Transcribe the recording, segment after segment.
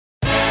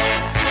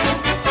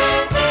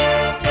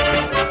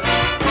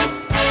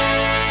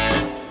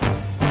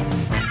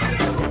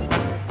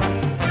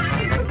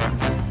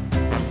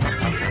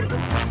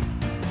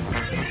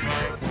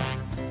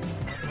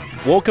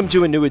Welcome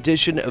to a new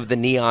edition of the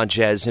Neon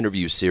Jazz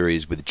interview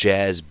series with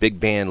jazz big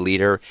band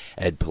leader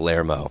Ed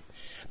Palermo.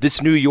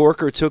 This New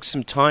Yorker took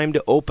some time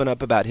to open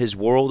up about his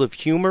world of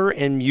humor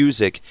and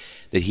music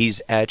that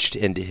he's etched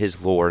into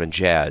his lore in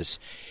jazz.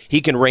 He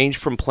can range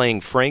from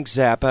playing Frank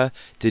Zappa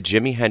to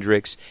Jimi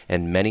Hendrix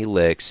and many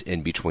licks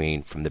in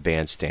between from the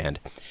bandstand.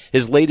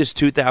 His latest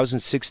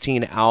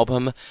 2016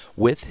 album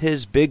with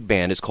his big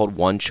band is called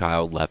One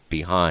Child Left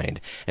Behind,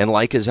 and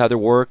like his other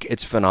work,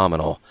 it's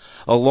phenomenal.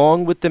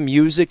 Along with the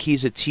music,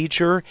 he's a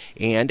teacher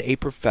and a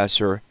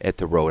professor at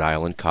the Rhode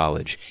Island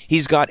College.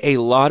 He's got a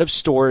lot of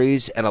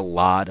stories and a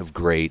lot of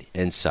great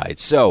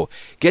insights. So,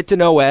 get to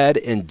know Ed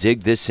and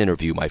dig this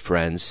interview, my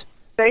friends.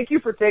 Thank you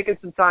for taking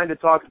some time to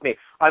talk to me.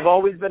 I've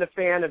always been a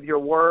fan of your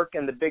work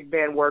and the big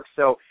band work,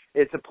 so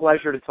it's a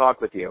pleasure to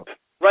talk with you.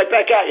 Right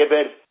back at you,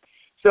 Ben.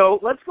 So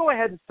let's go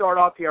ahead and start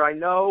off here. I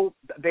know,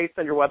 based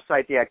on your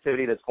website, the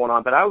activity that's going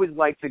on, but I always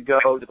like to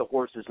go to the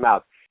horse's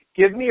mouth.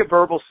 Give me a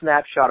verbal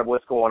snapshot of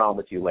what's going on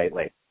with you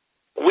lately.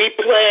 We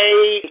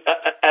play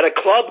at a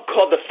club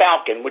called the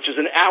Falcon, which is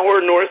an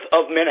hour north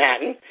of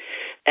Manhattan.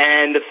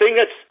 And the thing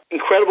that's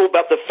incredible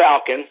about the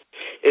Falcon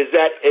is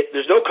that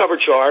there's no cover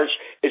charge.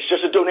 It's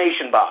just a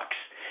donation box.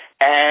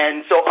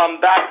 And so I'm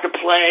back to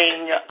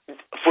playing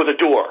for the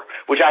door,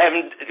 which I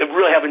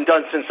really haven't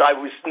done since I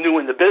was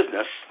new in the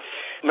business.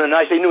 When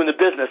I say new in the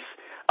business,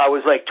 I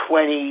was like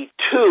 22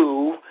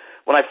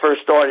 when I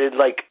first started,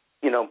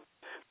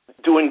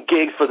 doing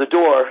gigs for the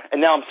door,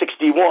 and now I'm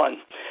 61.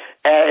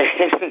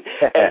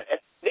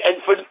 And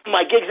for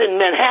my gigs in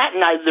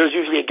Manhattan, there's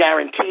usually a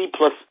guarantee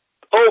plus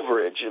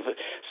overage. If a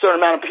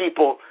certain amount of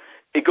people,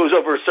 it goes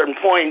over a certain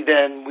point,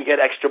 then we get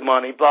extra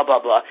money, blah,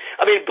 blah, blah.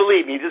 I mean,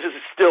 believe me, this is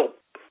still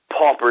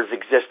pauper's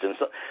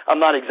existence.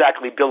 I'm not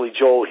exactly Billy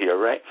Joel here,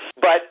 right?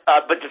 But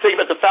the thing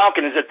about the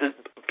Falcon is that the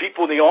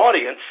people in the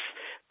audience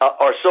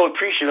are so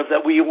appreciative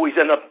that we always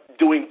end up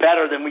doing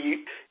better than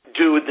we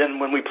do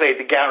than when we play at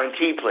the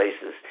guarantee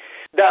places.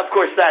 Now, of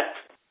course, that's,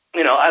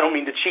 I don't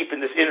mean to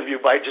cheapen this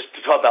interview by just to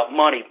talk about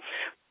money.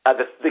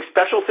 The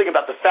special thing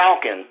about the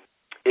Falcon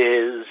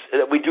is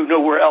that we do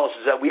nowhere else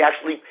is that we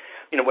actually,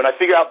 when I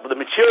figure out the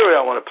material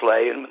I want to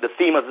play and the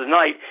theme of the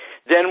night,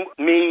 then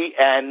me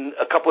and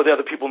a couple of the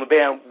other people in the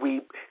band,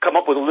 we come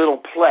up with a little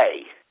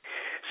play.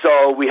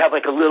 So we have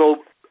like a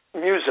little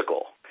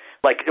musical.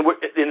 Like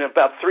in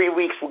about 3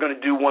 weeks, we're going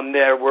to do one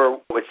there where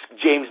it's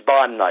James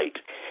Bond night.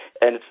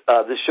 And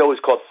the show is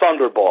called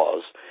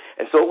Thunderballs.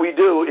 And so what we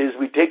do is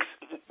we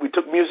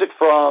took music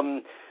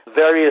from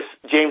various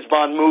James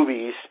Bond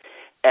movies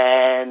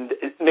and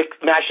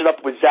mash it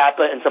up with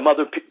Zappa and some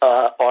other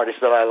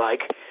artists that I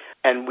like,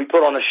 and we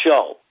put on a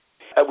show.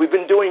 We've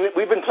been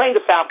playing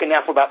the Falcon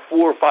now for about 4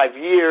 or 5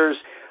 years,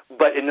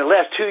 but in the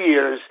last 2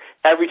 years,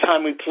 every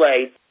time we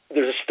play,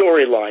 there's a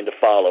storyline to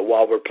follow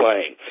while we're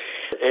playing,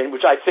 and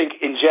which I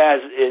think in jazz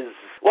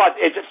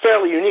it's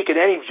fairly unique in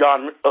any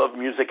genre of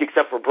music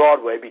except for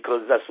Broadway,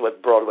 because that's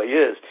what Broadway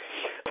is.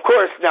 Of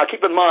course, now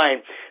keep in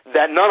mind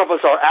that none of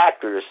us are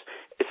actors,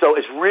 so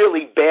it's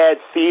really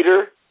bad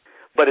theater,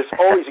 but it's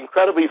always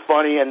incredibly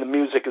funny, and the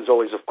music is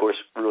always, of course,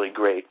 really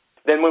great.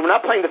 Then when we're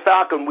not playing the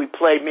Falcon, we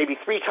play maybe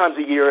 3 times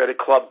a year at a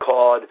club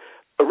called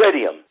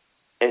Iridium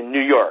in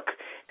New York.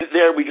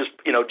 There we just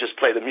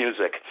play the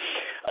music.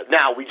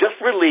 Now, we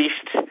just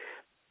released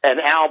an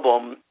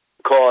album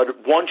called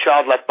One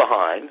Child Left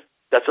Behind.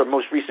 That's our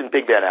most recent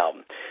big band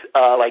album.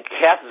 Like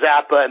half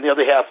Zappa and the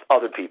other half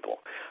other people.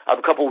 I have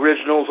a couple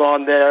originals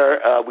on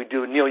there. We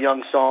do a Neil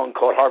Young song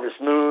called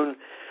Harvest Moon.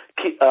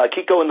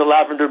 Kiko and the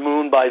Lavender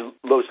Moon by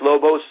Los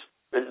Lobos,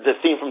 the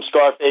theme from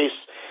Scarface.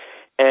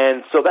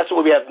 And so that's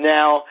what we have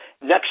now.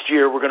 Next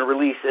year, we're going to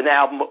release an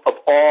album of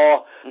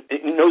all,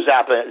 no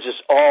Zappa, it's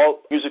just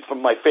all music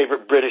from my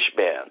favorite British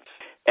bands.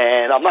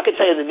 And I'm not going to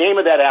tell you the name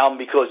of that album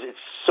because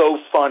it's so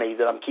funny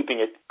that I'm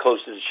keeping it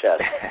close to the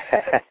chest.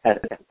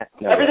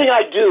 Everything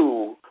I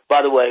do,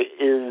 by the way,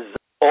 is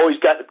always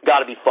got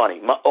to be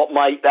funny.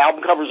 My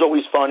album cover is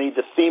always funny.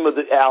 The theme of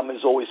the album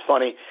is always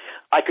funny.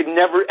 I could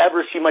never,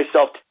 ever see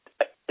myself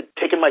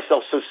taking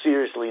myself so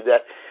seriously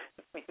that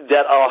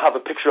I'll have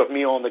a picture of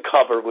me on the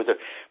cover with a,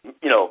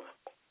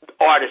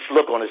 artist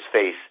look on his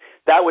face.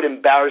 That would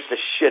embarrass the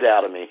shit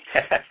out of me.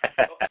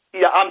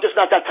 Yeah, I'm just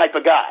not that type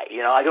of guy.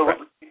 I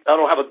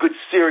don't have a good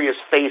serious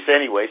face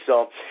anyway.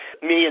 So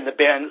me and the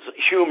band's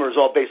humor is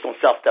all based on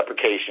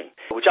self-deprecation,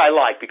 which I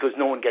like because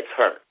no one gets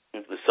hurt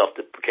with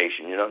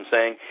self-deprecation. You know what I'm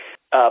saying?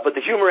 But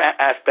the humor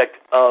aspect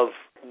of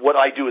what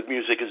I do with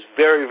music is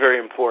very, very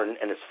important,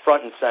 and it's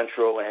front and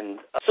central. And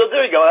so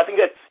there you go. I think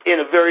that's in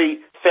a very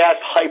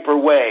fast, hyper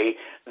way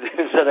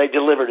that I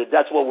delivered it.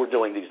 That's what we're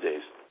doing these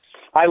days.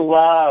 I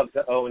love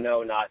the Oh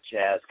No Not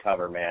Jazz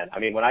cover, man. I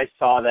mean, when I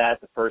saw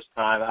that the first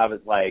time, I was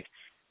like,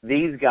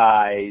 these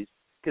guys,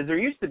 because there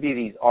used to be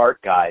these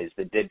art guys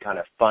that did kind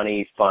of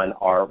funny, fun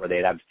art where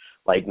they'd have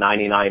like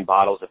 99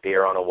 bottles of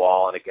beer on a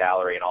wall in a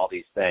gallery and all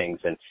these things,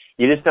 and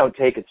you just don't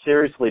take it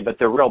seriously, but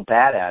they're real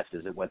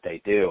badasses at what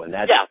they do, and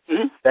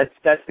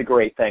that's the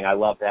great thing. I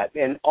love that.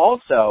 And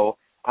also,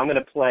 I'm going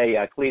to play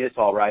Cletus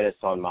Alrightus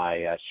on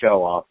my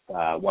show off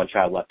One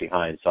Child Left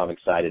Behind, so I'm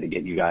excited to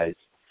get you guys.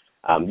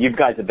 You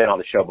guys have been on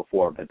the show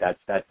before, but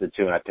that's the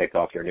tune I picked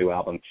off your new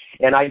album.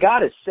 And I got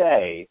to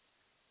say,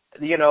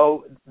 you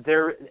know,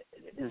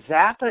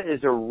 Zappa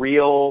is a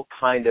real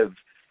kind of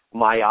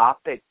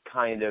myopic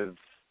kind of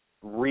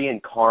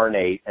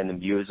reincarnate in the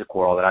music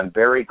world, and I'm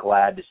very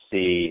glad to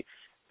see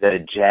that a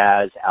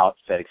jazz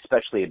outfit,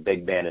 especially a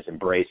big band, has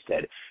embraced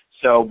it.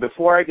 So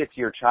before I get to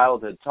your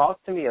childhood,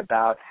 talk to me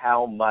about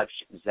how much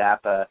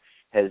Zappa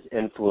has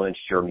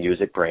influenced your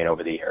music brain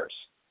over the years.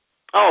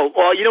 Oh,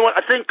 well, you know what?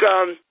 I think,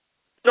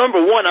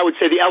 number one, I would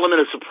say the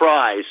element of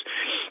surprise.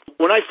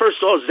 When I first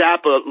saw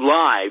Zappa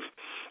live,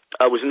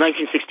 was in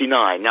 1969.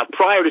 Now,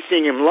 prior to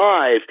seeing him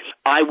live,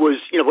 I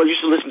used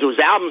to listen to his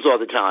albums all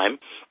the time,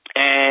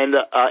 and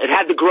it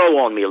had to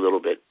grow on me a little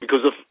bit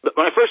because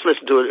when I first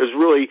listened to it, it was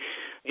really,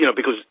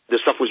 because the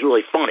stuff was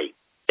really funny.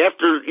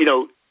 After,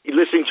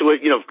 listening to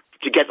it,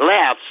 to get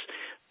laughs,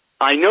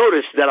 I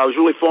noticed that I was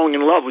really falling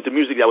in love with the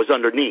music that was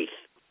underneath,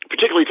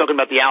 particularly talking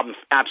about the album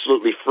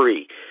Absolutely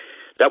Free.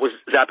 That was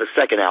Zappa's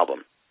second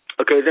album.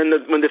 Okay, then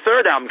when the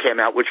third album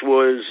came out, which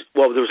was,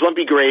 there was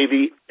Lumpy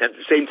Gravy, at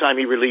the same time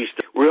he released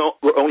We're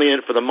Only In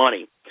It For the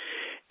Money.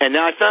 And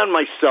now I found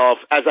myself,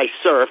 as I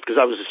surfed, because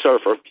I was a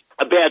surfer,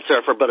 a bad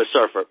surfer, but a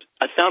surfer,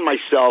 I found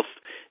myself,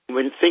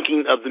 when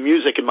thinking of the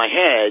music in my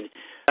head,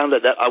 found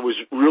that I was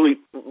really,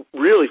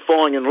 really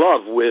falling in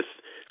love with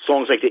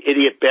songs like The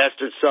Idiot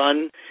Bastard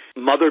Son,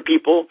 Mother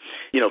People,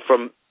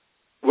 from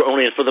We're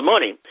Only In It For the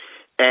Money,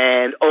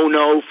 and Oh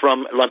No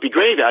from Lumpy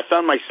Gravy. I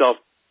found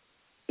myself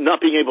not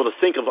being able to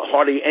think of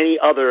hardly any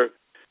other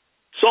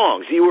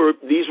songs.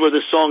 These were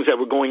the songs that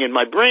were going in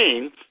my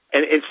brain.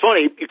 And it's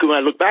funny, because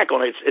when I look back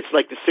on it, it's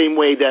like the same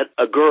way that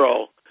a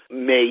girl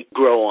may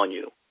grow on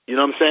you. You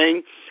know what I'm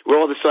saying? Where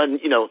all of a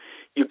sudden,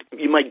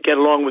 you might get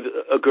along with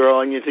a girl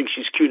and you think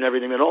she's cute and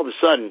everything, and all of a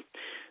sudden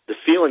the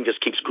feeling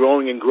just keeps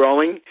growing and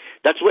growing.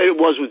 That's the way it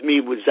was with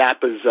me with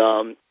Zappa's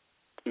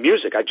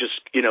music. I just,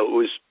 it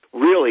was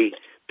really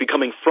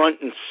becoming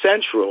front and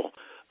central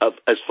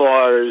as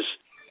far as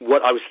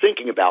what I was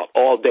thinking about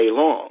all day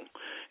long.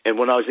 And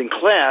when I was in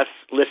class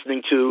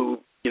listening to,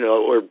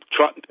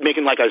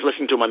 making like I was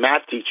listening to my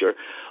math teacher,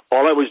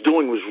 all I was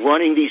doing was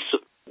running these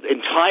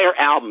entire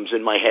albums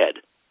in my head.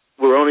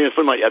 We're only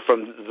from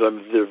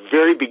the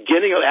very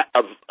beginning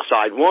of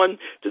side one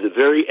to the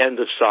very end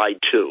of side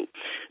two.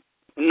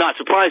 Not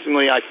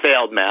surprisingly, I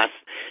failed math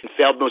and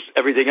failed most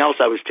everything else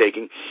I was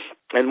taking.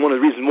 And one of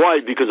the reasons why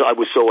is because I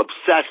was so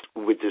obsessed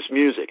with this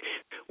music.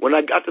 When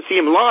I got to see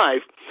him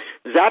live,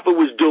 Zappa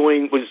was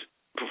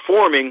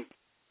performing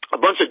a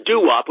bunch of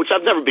doo-wop, which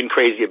I've never been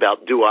crazy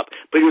about doo-wop,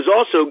 but he was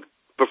also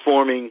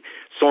performing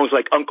songs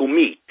like Uncle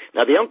Meat.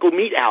 Now, the Uncle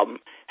Meat album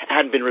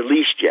hadn't been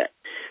released yet.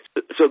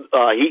 So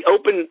he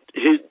opened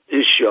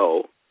his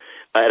show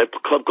at a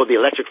club called the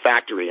Electric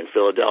Factory in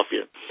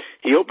Philadelphia.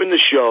 He opened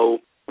the show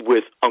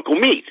with Uncle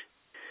Meat.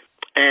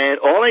 And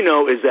all I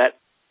know is that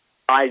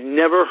I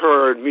never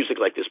heard music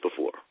like this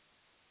before.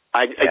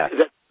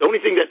 The only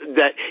thing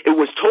that it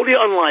was totally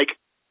unlike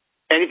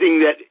anything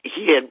that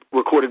he had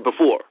recorded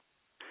before.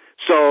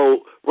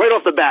 So right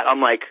off the bat, I'm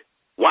like,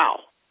 wow.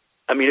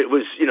 I mean, it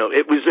was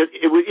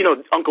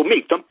Uncle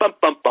Meat, bum bum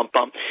bum bum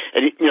bum,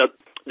 and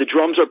the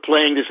drums are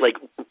playing this like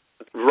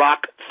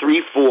rock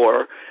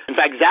 3/4. In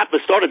fact, Zappa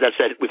started that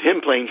set with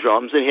him playing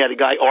drums, and he had a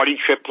guy Artie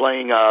Tripp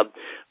playing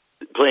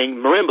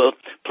marimba,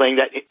 playing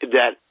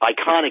that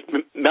iconic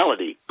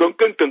melody. It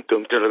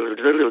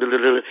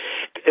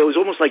was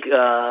almost like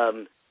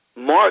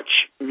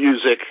march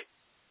music,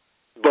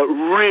 but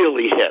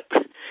really hip.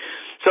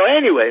 So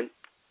anyway,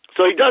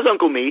 so he does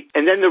Uncle Meat,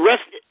 and then the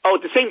rest. Oh,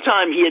 at the same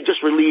time, he had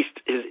just released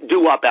his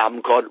doo-wop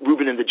album called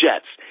Reuben and the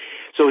Jets.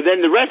 So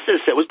then the rest of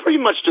the set was pretty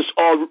much just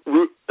all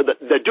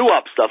the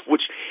doo-wop stuff,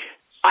 which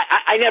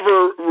I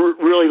never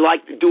really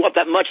liked doo-wop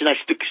that much, and I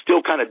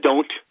still kind of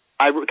don't.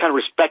 I kind of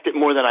respect it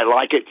more than I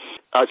like it.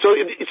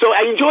 So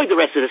I enjoyed the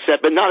rest of the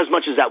set, but not as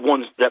much as that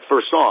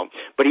first song.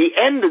 But he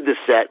ended the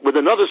set with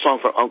another song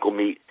from Uncle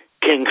Meat,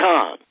 King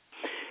Kong.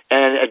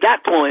 And at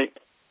that point,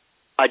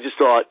 I just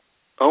thought,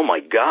 oh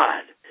my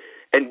God.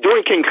 And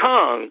during King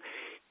Kong,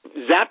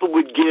 Zappa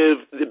would give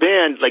the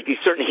band like these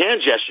certain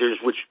hand gestures,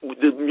 which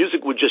the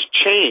music would just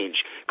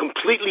change,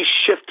 completely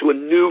shift to a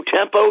new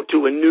tempo,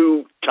 to a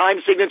new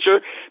time signature,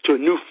 to a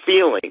new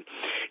feeling.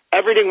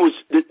 Everything was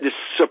this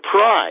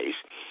surprise.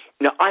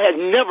 Now, I had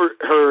never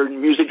heard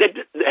music that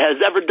has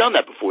ever done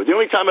that before. The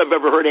only time I've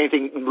ever heard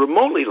anything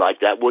remotely like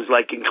that was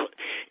like in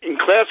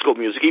classical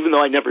music, even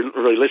though I never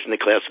really listened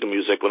to classical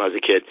music when I was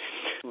a kid.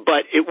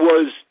 But it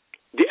was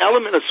the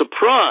element of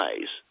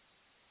surprise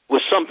was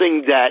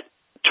something that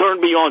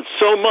turned me on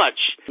so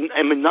much.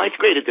 I'm in ninth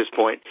grade at this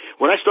point.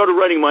 When I started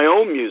writing my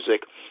own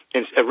music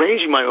and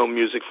arranging my own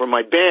music for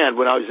my band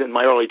when I was in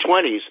my early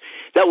 20s,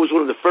 that was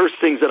one of the first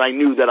things that I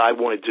knew that I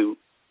wanted to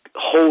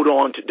hold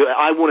on to.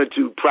 I wanted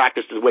to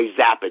practice the way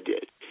Zappa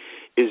did,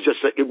 is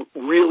just that it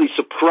really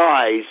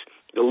surprised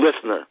the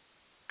listener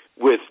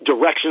with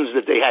directions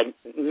that they had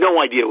no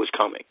idea was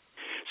coming.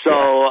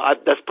 So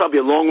that's probably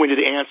a long-winded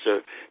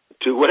answer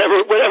to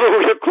whatever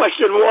your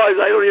question was.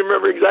 I don't even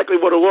remember exactly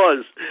what it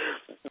was.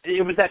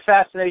 It was that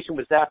fascination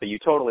with Zappa. You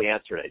totally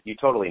answered it. You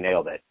totally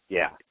nailed it.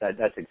 Yeah,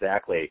 that's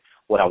exactly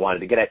what I wanted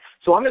to get at.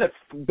 So I'm going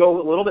to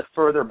go a little bit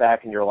further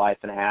back in your life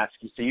and ask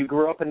you, so you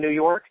grew up in New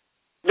York?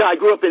 No, I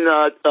grew up in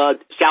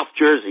South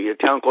Jersey, a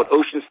town called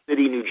Ocean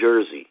City, New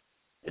Jersey.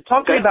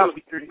 Talk to me about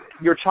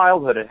your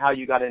childhood and how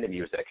you got into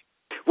music.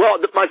 Well,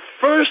 my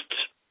first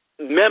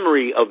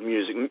memory of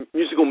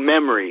musical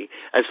memory,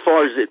 as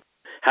far as it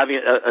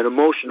having an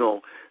emotional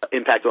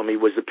impact on me,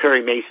 was the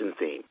Perry Mason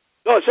theme.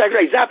 Oh, it's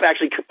great. Zappa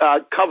actually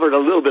covered a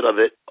little bit of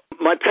it.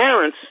 My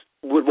parents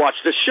would watch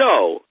the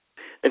show,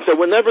 and so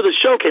whenever the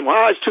show came,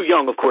 I was too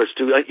young, of course,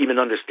 to even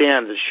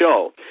understand the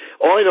show.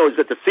 All I know is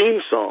that the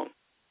theme song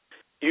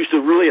used to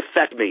really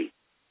affect me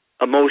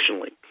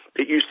emotionally.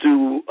 It used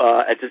to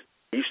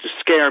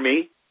scare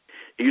me.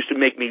 It used to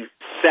make me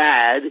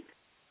sad,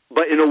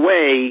 but in a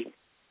way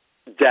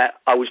that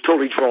I was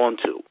totally drawn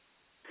to.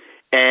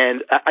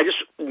 And I just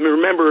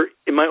remember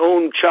in my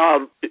own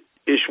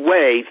childish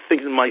way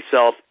thinking to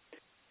myself,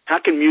 how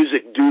can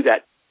music do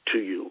that to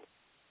you?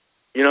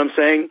 You know what I'm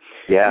saying?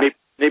 Yeah.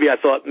 Maybe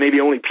I thought maybe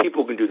only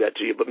people can do that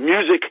to you, but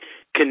music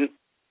can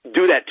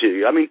do that to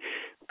you. I mean,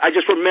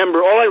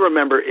 all I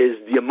remember is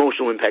the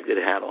emotional impact that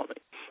it had on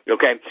me.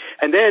 Okay?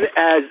 And then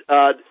as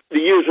the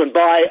years went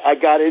by, I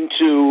got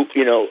into,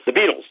 the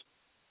Beatles.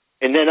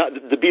 And then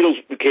the Beatles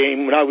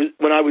became,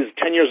 when I was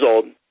 10 years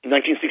old, in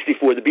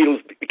 1964, the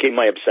Beatles became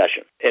my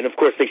obsession. And of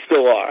course, they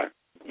still are.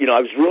 I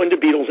was really into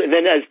Beatles. And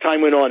then as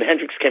time went on,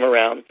 Hendrix came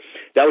around.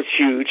 That was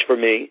huge for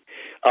me.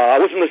 I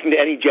wasn't listening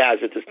to any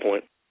jazz at this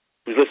point.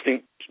 I was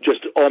listening to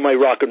just all my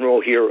rock and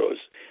roll heroes.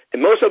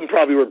 And most of them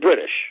probably were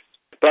British.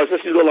 But I was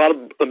listening to a lot of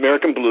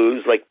American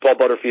blues, like Paul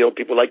Butterfield,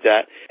 people like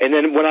that. And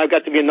then when I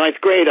got to be in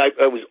ninth grade,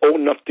 I was old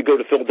enough to go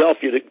to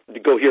Philadelphia to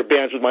go hear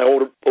bands with my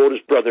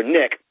oldest brother,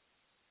 Nick.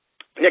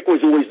 Nick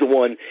was always the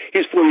one.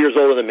 He's 4 years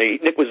older than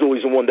me. Nick was always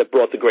the one that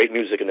brought the great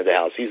music into the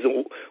house. He's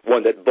the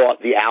one that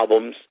bought the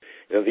albums,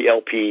 the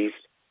LPs.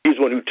 He's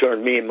the one who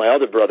turned me and my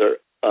other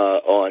brother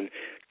on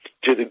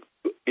to the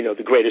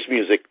greatest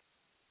music.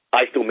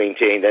 I still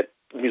maintain that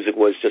music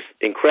was just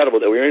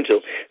incredible that we were into.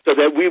 So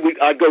that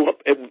I'd go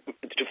up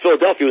to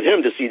Philadelphia with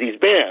him to see these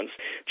bands,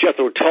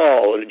 Jethro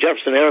Tull and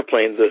Jefferson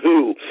Airplane, The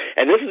Who,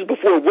 and this is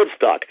before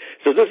Woodstock.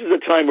 So this is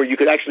a time where you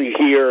could actually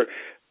hear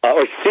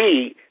or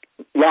see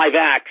live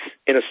acts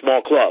in a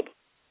small club,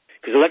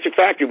 because Electric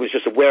Factory was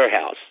just a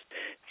warehouse,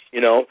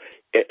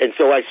 and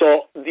so I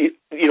saw the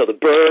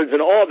Byrds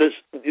and all this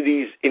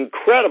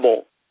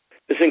incredible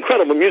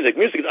music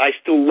that I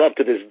still love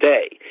to this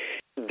day.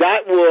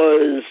 That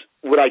was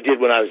what I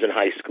did when I was in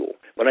high school.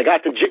 When I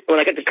got to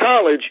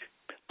college,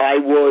 I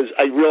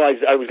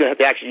realized I was going to have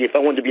to actually, if I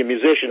wanted to be a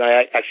musician,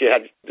 I actually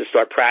had to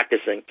start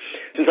practicing.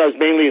 Since I was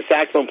mainly a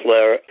saxophone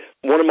player,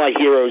 one of my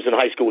heroes in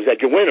high school was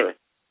Edgar Winter.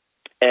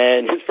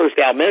 And his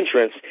first album,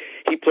 Entrance,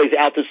 he plays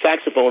alto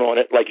saxophone on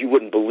it like you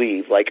wouldn't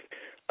believe, like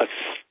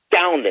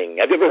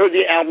astounding. Have you ever heard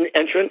the album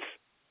Entrance?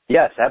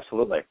 Yes,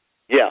 absolutely.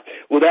 Yeah.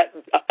 Well,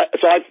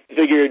 so I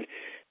figured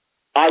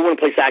I want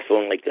to play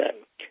saxophone like that.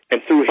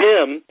 And through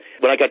him,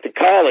 when I got to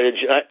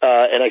college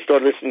and I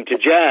started listening to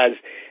jazz,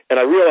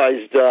 and I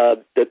realized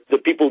that the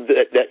people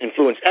that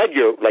influenced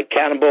Edgar, like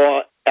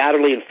Cannonball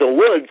Adderley and Phil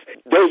Woods,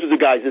 those are the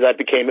guys that I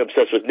became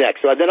obsessed with next.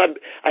 So then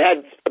I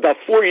had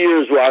about 4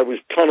 years where I was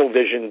tunnel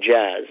vision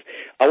jazz.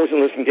 I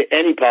wasn't listening to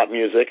any pop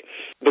music.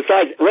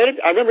 Besides,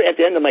 I remember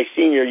at the end of my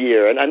senior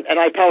year, and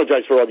I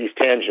apologize for all these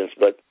tangents,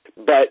 but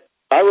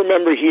I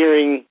remember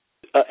hearing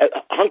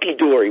Hunky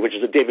Dory, which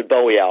is a David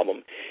Bowie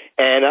album,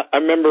 and I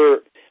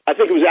remember, I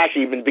think it was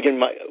actually even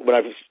when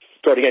I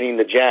started getting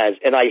into jazz,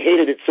 and I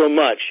hated it so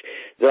much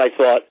that I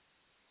thought,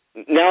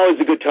 now is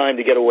a good time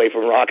to get away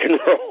from rock and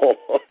roll.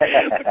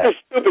 Which is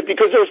stupid,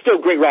 because there was still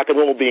great rock and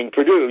roll being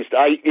produced.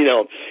 I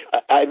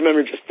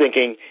remember just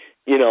thinking,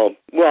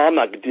 well, I'm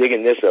not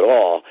digging this at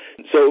all.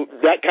 So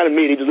that kind of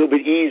made it a little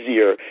bit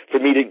easier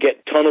for me to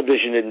get tunnel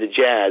vision into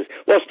jazz,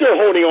 while still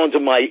holding on to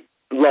my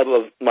love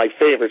of my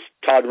favorites,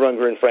 Todd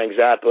Rundgren, Frank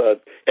Zappa,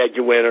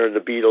 Edgar Winter,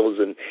 the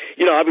Beatles, and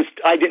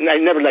I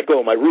never let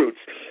go of my roots,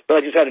 but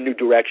I just had a new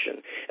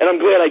direction. And I'm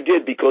glad I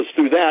did, because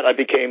through that I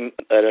became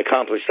an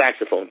accomplished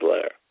saxophone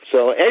player.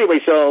 So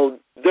anyway,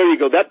 there you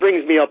go. That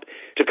brings me up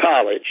to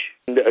college,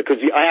 because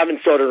I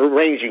haven't started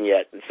arranging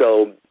yet.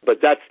 So, but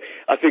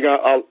I figure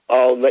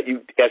I'll let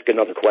you ask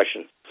another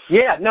question.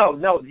 Yeah, no,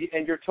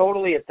 and you're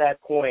totally at that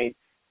point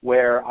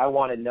where I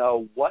want to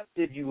know, what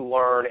did you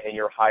learn in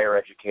your higher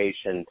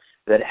education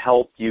that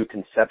helped you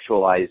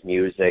conceptualize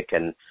music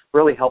and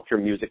really helped your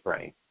music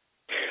brain?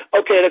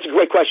 Okay, that's a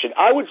great question.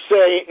 I would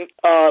say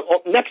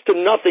next to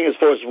nothing as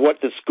far as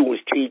what the school was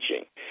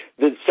teaching.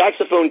 The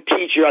saxophone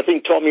teacher, I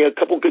think, taught me a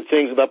couple good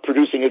things about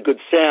producing a good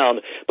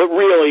sound, but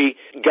really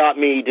got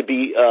me to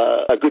be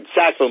a good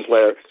saxophone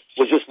player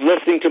was just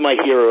listening to my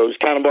heroes,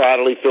 Cannonball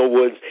Adderley, Phil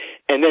Woods,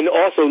 and then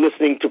also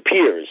listening to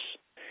peers.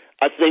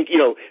 I think,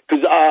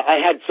 because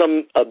I had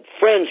some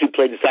friends who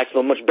played the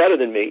saxophone much better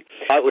than me.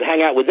 I would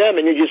hang out with them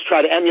and then just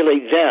try to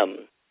emulate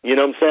them. You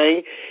know what I'm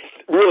saying?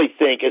 Really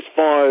think as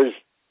far as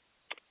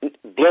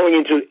blowing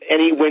into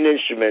any wind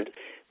instrument,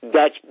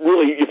 that's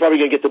really, you're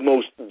probably going to get the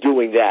most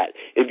doing that.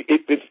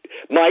 If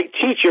my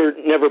teacher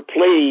never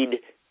played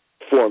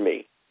for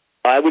me,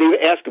 I would even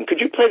ask him, could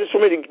you play this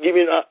for me to give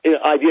me an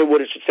idea of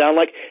what it should sound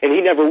like? And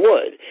he never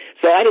would.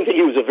 So I didn't think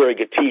he was a very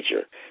good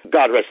teacher.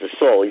 God rest his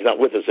soul. He's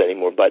not with us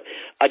anymore. But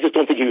I just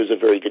don't think he was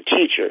a very good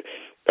teacher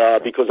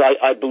because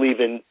I believe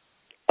in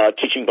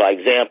teaching by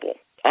example.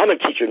 I'm a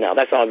teacher now.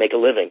 That's how I make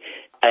a living.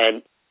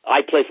 And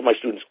I play for my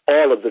students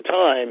all of the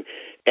time.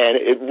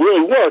 And it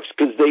really works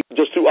because they,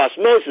 just through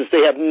osmosis,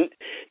 they have,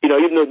 you know,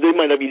 even though they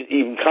might not be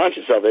even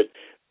conscious of it,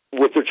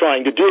 what they're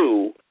trying to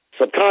do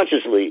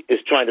subconsciously is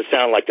trying to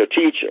sound like their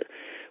teacher,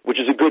 which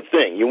is a good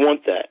thing. You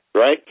want that,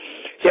 right?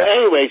 So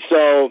anyway,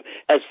 so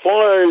as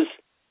far as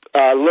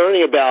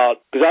learning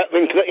about, because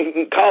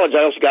in college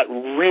I also got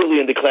really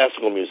into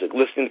classical music,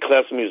 listening to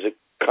classical music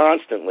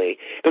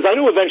constantly, because I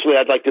knew eventually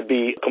I'd like to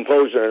be a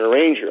composer and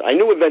arranger. I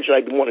knew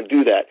eventually I'd want to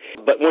do that.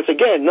 But once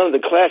again, none of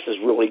the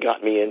classes really got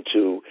me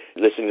into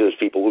listening to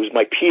those people. It was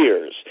my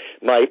peers,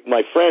 my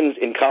friends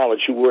in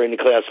college who were into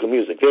classical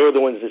music. They were the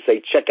ones that say,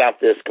 check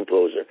out this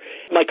composer.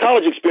 My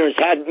college experience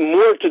had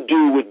more to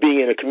do with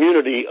being in a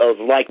community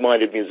of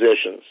like-minded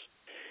musicians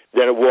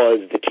than it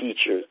was the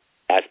teacher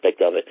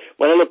aspect of it.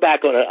 When I look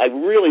back on it, I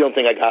really don't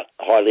think I got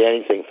hardly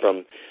anything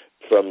from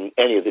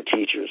any of the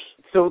teachers.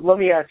 So let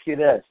me ask you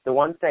this. The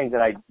one thing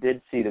that I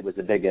did see that was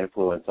a big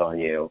influence on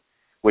you,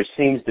 which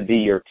seems to be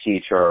your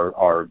teacher,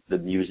 are the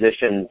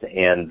musicians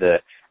and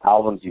the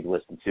albums you've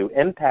listened to.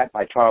 Impact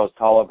by Charles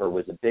Tolliver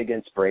was a big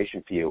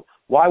inspiration for you.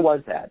 Why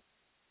was that?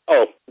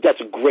 Oh, that's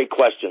a great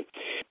question.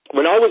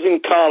 When I was in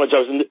college,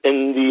 I was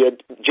in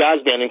the jazz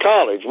band in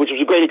college, which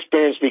was a great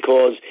experience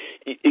because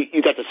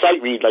you got to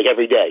sight read like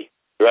every day,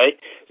 right?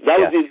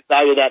 That was the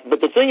value of that.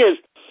 But the thing is,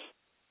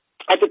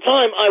 at the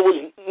time, I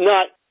was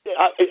not,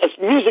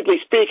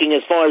 musically speaking,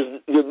 as far as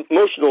the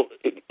emotional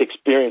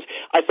experience,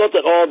 I thought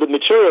that all the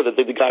material that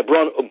the guy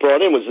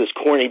brought in was this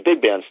corny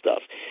big band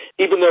stuff.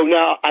 Even though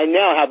I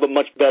now have a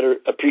much better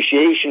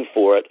appreciation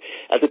for it,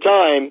 at the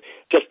time,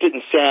 just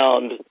didn't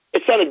sound,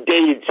 it sounded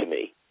dated to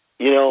me,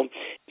 you know?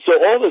 So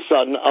all of a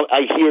sudden,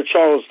 I hear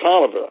Charles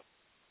Tolliver,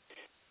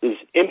 his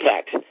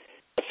Impact.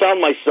 I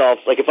found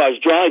myself, like if I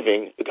was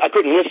driving, I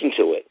couldn't listen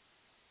to it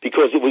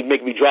because it would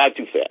make me drive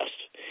too fast.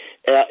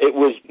 It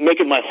was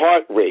making my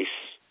heart race.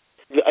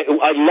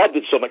 I loved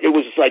it so much. It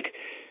was like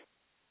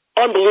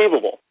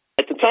unbelievable.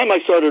 At the time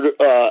I started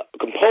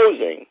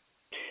composing,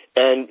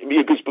 and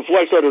because before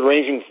I started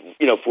arranging,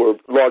 you know, for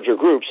larger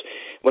groups,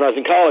 when I was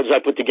in college,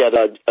 I put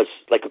together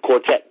like a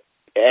quartet,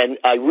 and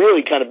I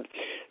really kind of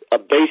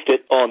based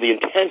it on the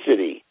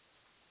intensity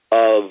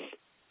of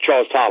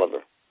Charles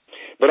Tolliver.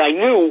 But I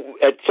knew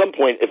at some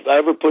point, if I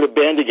ever put a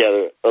band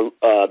together,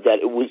 that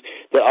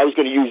I was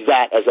going to use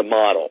that as a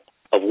model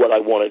of what I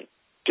wanted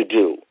to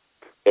do.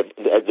 As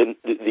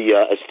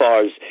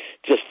far as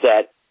just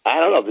that, I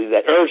don't know,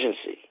 that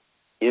urgency.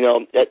 You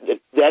know,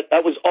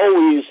 that was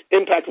always,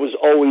 Impact was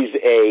always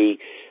a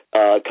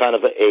kind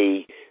of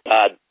a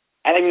I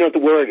don't even know what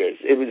the word is.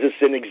 It was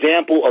just an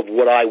example of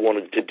what I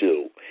wanted to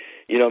do.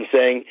 You know what I'm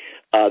saying?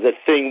 The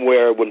thing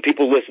where when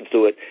people listen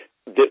to it,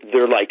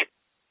 they're like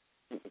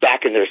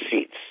back in their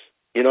seats.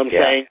 You know what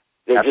I'm saying?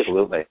 They're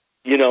absolutely. Just,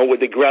 you know, where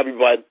they grab you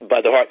by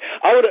the heart.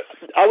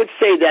 I would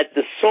say that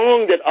the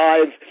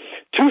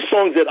two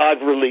songs that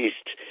I've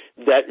released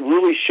that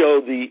really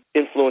show the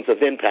influence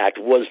of Impact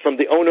was from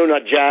the Oh No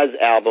Not Jazz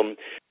album,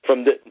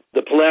 from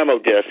the Palermo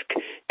disc,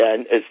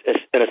 and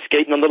an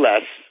Escape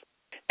Nonetheless,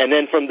 and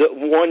then from the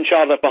One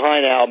Child Left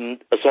Behind album,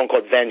 a song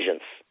called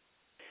Vengeance.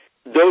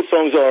 Those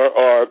songs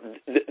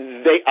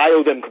I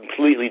owe them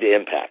completely to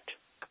Impact.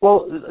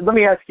 Well, let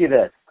me ask you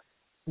this.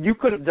 You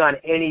could have done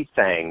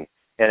anything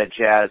in a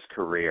jazz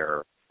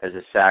career as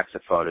a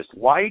saxophonist.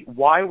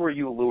 Why were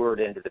you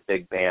lured into the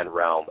big band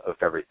realm of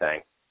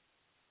everything?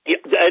 Yeah,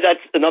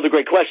 that's another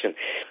great question.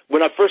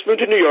 When I first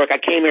moved to New York,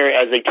 I came here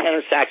as a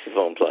tenor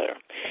saxophone player.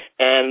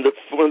 And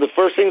one of the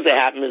first things that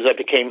happened is I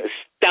became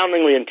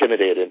astoundingly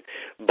intimidated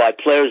by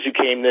players who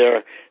came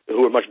there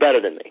who were much better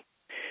than me.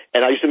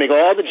 And I used to make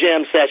all the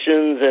jam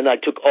sessions, and I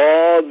took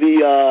all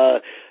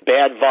the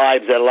bad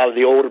vibes that a lot of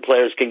the older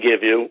players can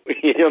give you.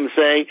 You know what I'm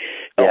saying?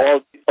 Yeah.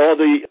 All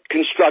the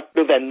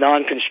constructive and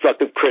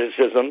non-constructive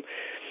criticism.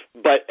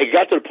 But it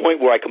got to the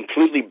point where I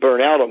completely burned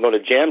out on going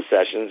to jam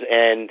sessions.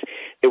 And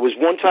it was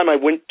one time I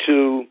went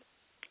to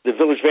the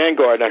Village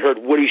Vanguard, and I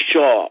heard Woody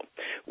Shaw.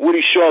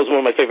 Woody Shaw is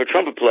one of my favorite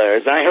trumpet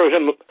players. And I heard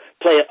him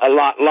play a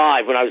lot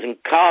live when I was in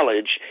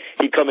college.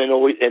 He'd come in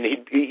always, and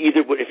he'd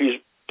either, if he was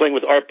playing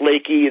with Art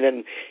Blakey, and then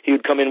he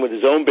would come in with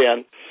his own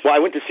band. Well,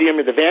 I went to see him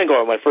at the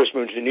Vanguard when I first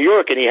moved to New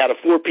York, and he had a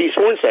 4-piece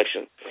horn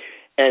section.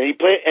 And he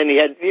played, and he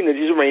had, you know,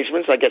 these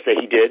arrangements, I guess, that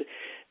he did.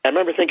 And I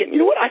remember thinking,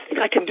 you know what, I think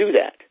I can do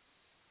that.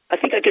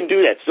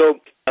 So,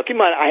 keep in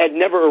mind, I had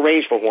never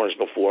arranged for horns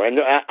before, and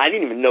I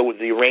didn't even know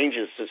the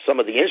arrangements of some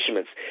of the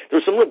instruments. There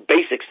was some real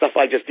basic stuff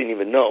I just didn't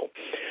even know.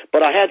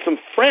 But I had some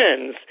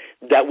friends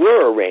that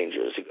were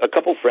arrangers. A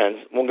couple friends,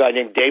 one guy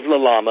named Dave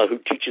LaLama, who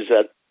teaches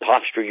at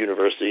Hofstra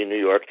University in New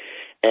York,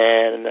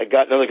 and I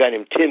got another guy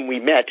named Tim we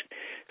met,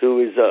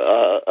 who is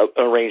an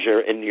arranger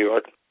in New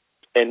York.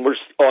 And we're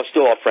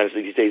still all friends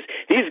these days.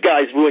 These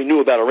guys really knew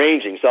about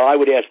arranging, so I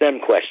would ask them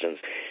questions,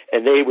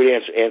 and they would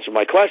answer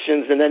my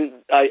questions. And then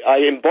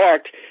I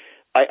embarked.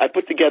 I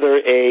put together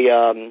a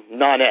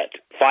nonette,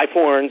 5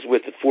 horns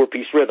with a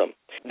 4-piece rhythm.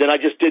 Then I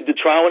just did the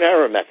trial and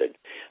error method.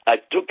 I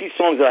took these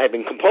songs that I had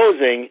been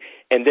composing,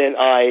 and then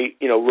I,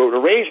 wrote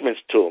arrangements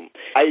to them.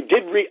 I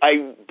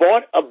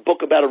bought a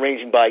book about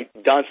arranging by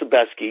Don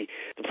Sebesky.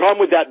 The problem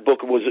with that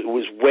book was it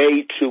was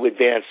way too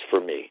advanced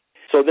for me.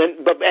 So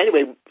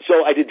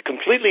I did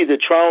completely the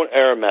trial and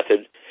error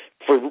method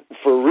for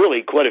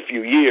really quite a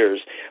few years.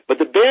 But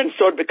the band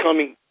started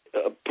becoming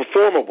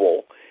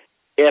performable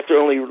after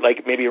only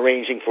maybe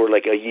arranging for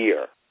a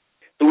year.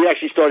 So we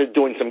actually started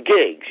doing some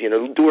gigs,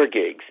 door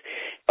gigs.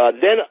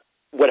 Then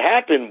what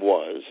happened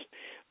was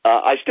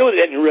I still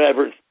didn't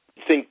ever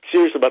think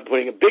seriously about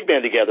putting a big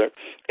band together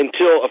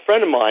until a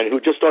friend of mine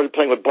who just started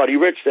playing with Buddy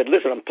Rich said,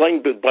 "Listen, I'm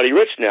playing with Buddy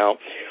Rich now.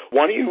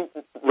 Why don't you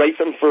write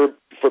them for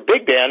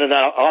big band, and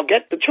I'll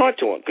get the chart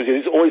to him," because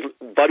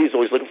Buddy's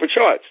always looking for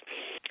charts.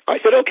 I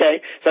said,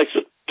 okay. So I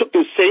took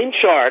those same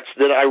charts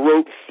that I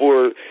wrote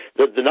for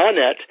the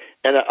nonette,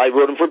 and I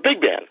wrote them for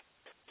big band.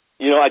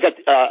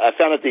 I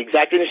found out the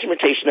exact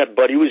instrumentation that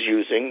Buddy was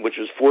using, which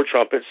was 4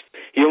 trumpets.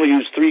 He only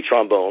used 3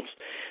 trombones,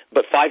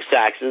 but 5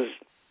 saxes,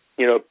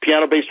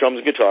 piano, bass, drums,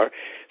 and guitar.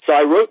 So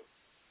I wrote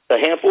a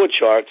handful of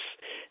charts.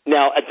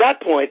 Now, at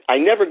that point, I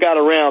never got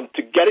around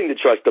to getting the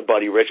charts to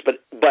Buddy Rich, but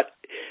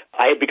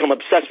I had become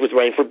obsessed with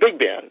writing for big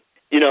band.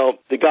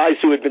 The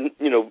guys who had been,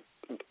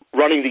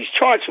 running these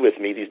charts with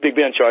me, these big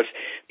band charts,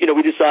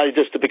 we decided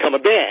just to become a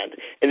band.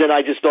 And then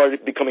I just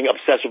started becoming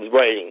obsessed with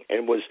writing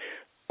and was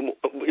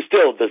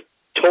still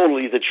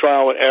totally the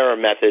trial and error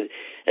method.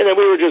 And then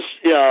we were just,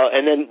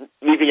 and then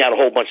leaving out a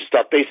whole bunch of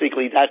stuff.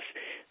 Basically, that's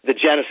the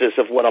genesis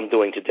of what I'm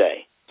doing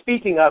today.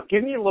 Speaking of,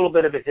 give me a little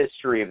bit of a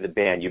history of the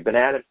band. You've been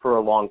at it for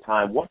a long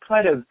time. What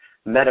kind of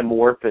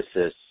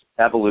metamorphosis,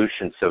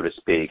 evolution, so to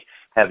speak,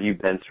 have you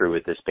been through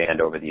with this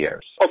band over the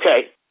years?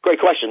 Okay, great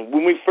question.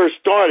 When we first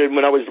started,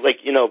 when I was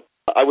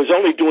I was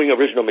only doing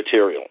original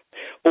material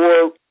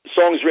or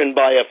songs written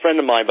by a friend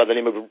of mine by the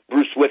name of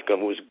Bruce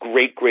Whitcomb, who was a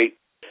great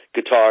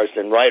guitarist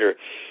and writer.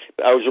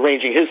 I was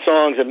arranging his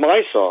songs and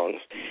my songs,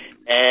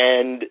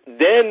 and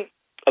then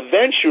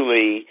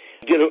eventually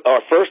did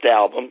our first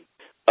album,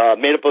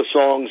 made up of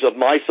songs of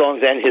my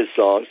songs and his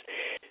songs.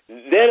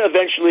 Then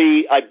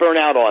eventually I burn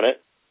out on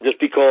it, just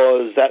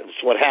because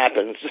that's what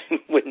happens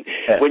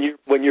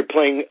when you're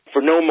playing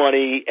for no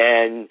money,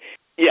 and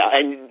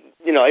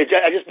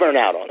I just burn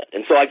out on it,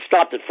 and so I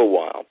stopped it for a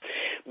while.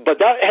 But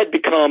that had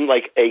become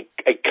like a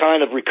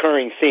kind of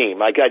recurring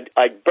theme.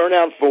 I'd burn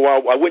out for a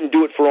while. I wouldn't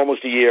do it for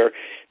almost a year.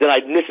 Then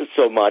I'd miss it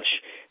so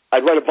much.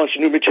 I'd write a bunch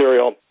of new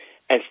material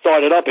and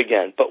start it up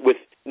again, but with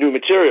new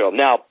material.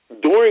 Now,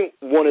 during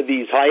one of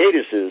these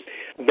hiatuses,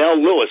 Mel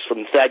Lewis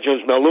from Thad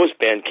Jones' Mel Lewis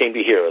Band came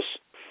to hear us.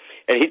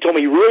 And he told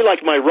me he really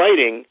liked my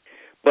writing,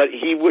 but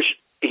he wished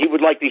he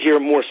would like to hear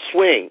more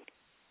swing.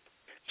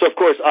 So, of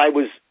course, I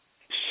was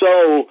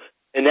so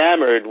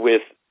enamored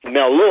with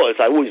Mel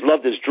Lewis. I always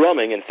loved his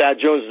drumming, and Thad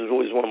Jones was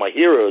always one of my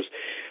heroes,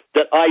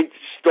 that I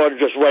started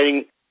just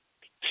writing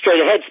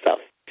straight-ahead stuff.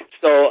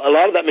 So a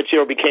lot of that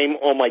material became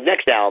on my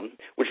next album,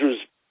 which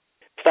was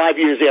 5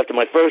 years after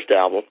my first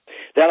album.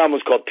 That album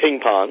was called Ping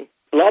Pong.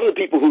 A lot of the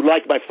people who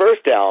liked my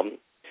first album,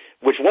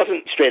 which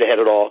wasn't straight ahead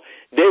at all,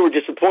 they were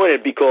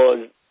disappointed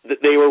because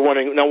they were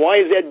wondering, now why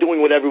is Ed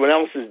doing what everyone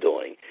else is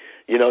doing?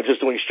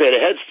 Just doing straight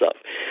ahead stuff.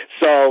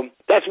 So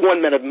that's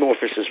one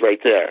metamorphosis right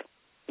there.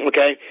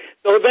 Okay?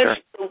 So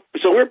eventually,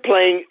 so we're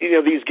playing,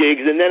 these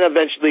gigs, and then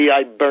eventually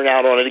I burn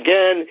out on it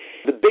again.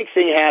 The big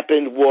thing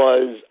happened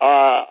was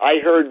I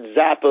heard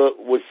Zappa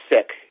was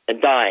sick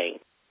and dying.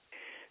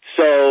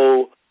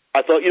 So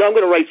I thought, I'm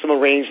going to write some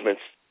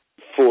arrangements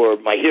for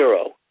my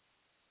hero,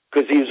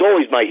 because he was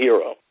always my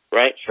hero,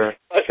 right? Sure.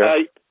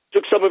 I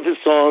took some of his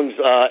songs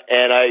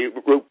and I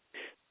wrote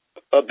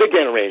big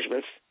band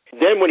arrangements.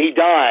 Then when he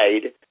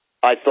died,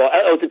 I thought,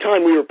 at the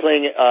time we were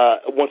playing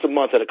once a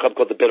month at a club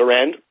called the Bitter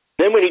End.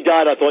 Then when he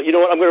died, I thought, you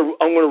know what, I'm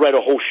going to write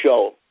a whole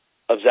show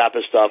of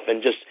Zappa stuff,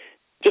 and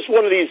just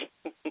one of these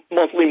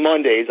monthly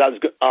Mondays,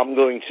 I'm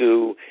going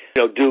to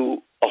do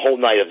a whole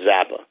night of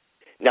Zappa.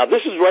 Now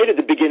this is right at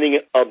the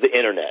beginning of the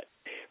internet,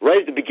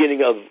 right at the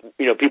beginning of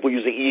people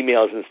using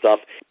emails and stuff.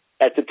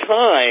 At the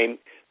time,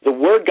 the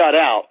word got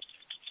out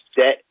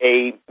that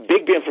a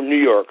big band from New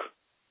York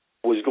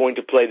was going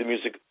to play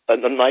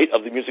the night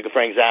of the music of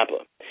Frank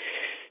Zappa.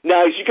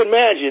 Now, as you can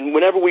imagine,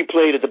 whenever we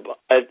played at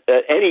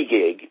any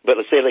gig, but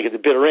let's say like at the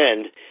Bitter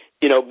End,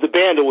 the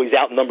band always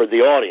outnumbered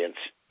the audience.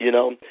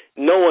 No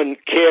one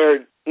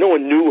cared, no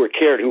one knew or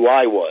cared who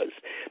I was.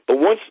 But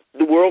once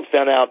the world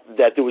found out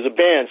that there was a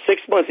band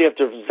 6 months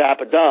after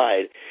Zappa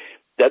died,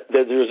 that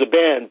there was a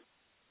band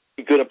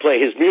going to play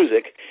his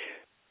music,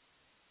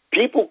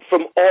 people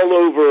from all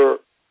over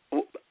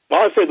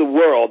well, I'll say the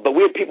world, but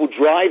we had people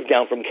drive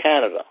down from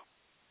Canada.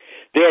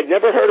 They had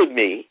never heard of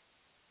me.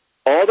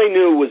 All they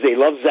knew was they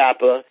loved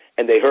Zappa,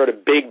 and they heard a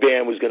big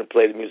band was going to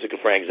play the music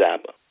of Frank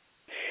Zappa.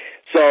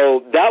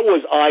 So that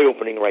was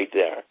eye-opening right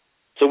there.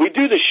 So we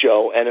do the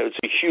show, and it's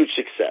a huge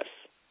success.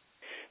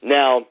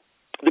 Now,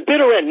 the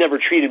bitter end never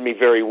treated me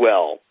very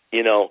well,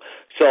 you know.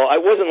 So I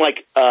wasn't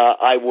like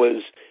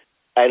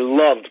I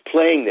loved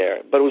playing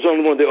there, but it was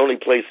only one of the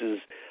only places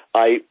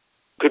I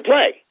could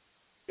play.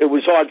 It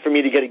was hard for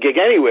me to get a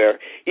gig anywhere.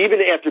 Even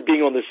after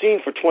being on the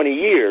scene for 20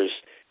 years,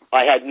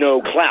 I had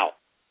no clout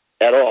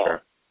at all.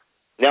 Sure.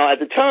 Now, at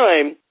the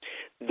time,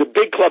 the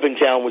big club in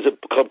town was a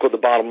club called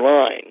The Bottom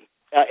Line.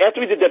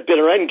 After we did that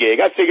bitter end gig,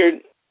 I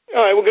figured,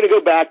 all right, we're going to go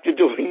back to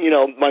doing,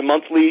 my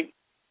monthly,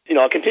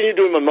 I'll continue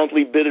doing my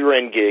monthly bitter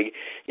end gig,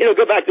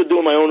 go back to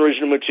doing my own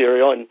original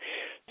material. And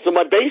so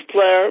my bass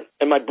player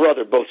and my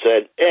brother both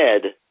said,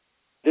 Ed,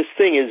 this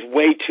thing is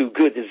way too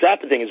good. The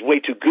Zappa thing is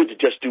way too good to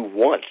just do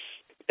once.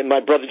 And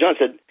my brother John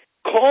said,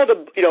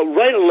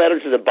 write a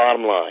letter to The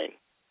Bottom Line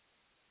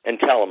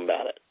and tell them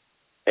about it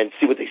and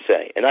see what they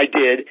say. And I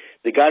did.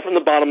 The guy from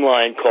The Bottom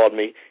Line called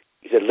me.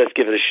 He said, let's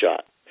give it a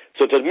shot.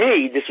 So to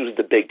me, this was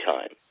the big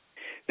time.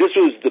 This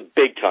was the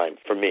big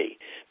time for me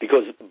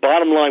because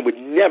Bottom Line would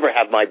never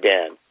have my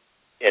band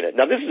in it.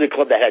 Now, this is a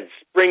club that had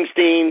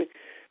Springsteen.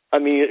 I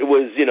mean, it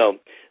was,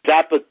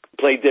 Zappa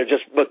played there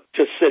just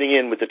sitting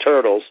in with the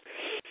Turtles.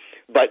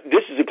 But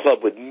this is a club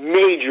with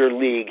major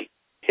league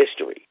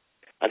history.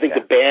 I think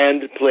the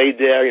band played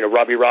there,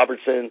 Robbie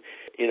Robertson,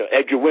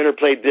 Edgar Winter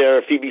played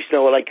there, Phoebe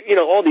Snow,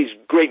 all these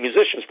great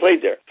musicians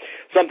played there.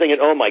 Something, and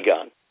oh my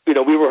God. We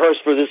rehearse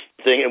for this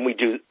thing, and we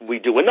do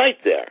a night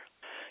there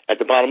at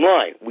The Bottom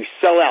Line. We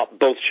sell out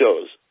both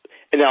shows.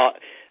 And now,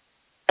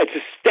 it's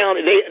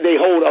astounding. They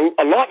hold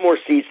a lot more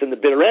seats than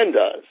the bitter end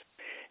does.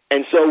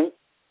 And so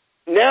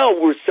now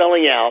we're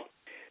selling out.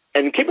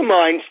 And keep in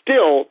mind,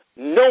 still,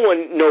 no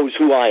one knows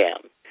who I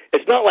am.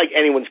 It's not like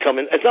anyone's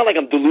coming. It's not like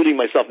I'm deluding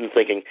myself and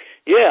thinking,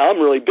 yeah,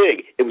 I'm really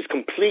big. It was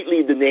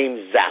completely the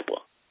name Zappa.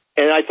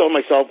 And I thought to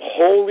myself,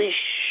 holy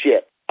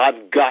shit,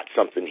 I've got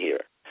something here.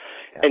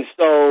 Yeah. And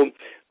so,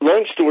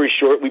 long story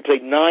short, we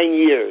played 9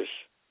 years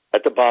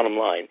at The Bottom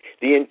Line.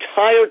 The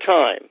entire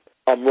time,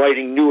 I'm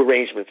writing new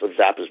arrangements of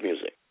Zappa's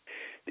music.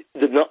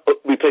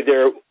 We played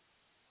there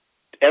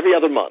every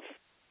other month.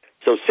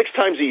 So 6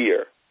 times a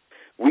year,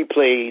 we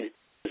played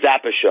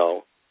Zappa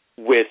show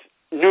with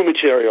new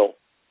material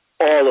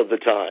all of the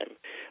time.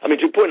 I mean,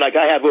 to a point,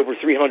 I have over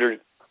 300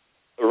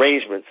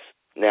 arrangements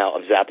now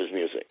of Zappa's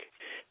music.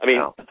 I mean,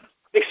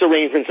 6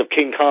 arrangements of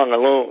King Kong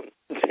alone.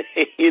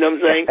 You know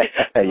what I'm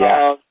saying?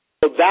 Yeah.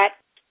 So that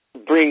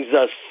brings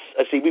us.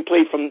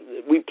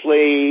 We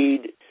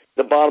played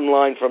The Bottom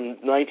Line from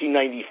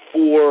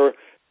 1994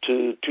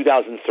 to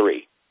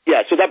 2003.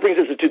 Yeah, so that brings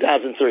us to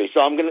 2003. So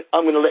I'm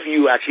gonna let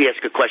you actually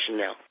ask a question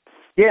now.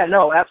 Yeah,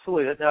 no,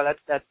 absolutely. No,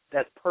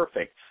 that's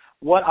perfect.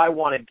 What I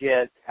want to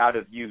get out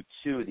of you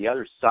too, the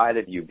other side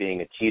of you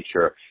being a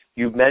teacher.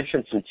 You've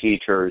mentioned some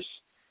teachers,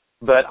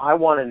 but I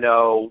want to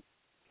know,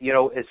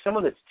 as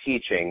someone that's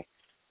teaching,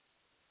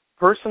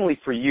 personally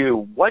for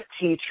you, what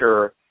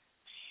teacher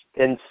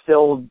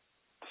instilled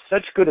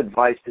such good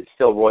advice that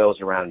still roils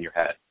around in your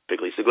head?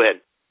 So go ahead.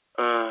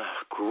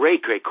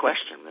 Great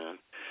question, man.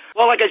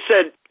 Well, like I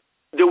said,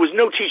 there was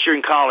no teacher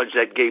in college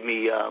that gave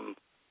me,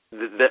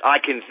 that I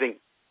can think,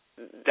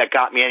 that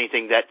got me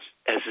anything that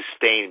has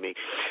sustained me.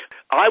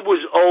 I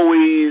was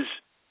always,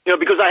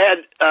 because I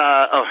had,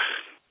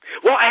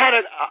 I had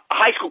a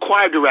high school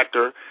choir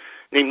director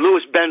named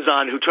Louis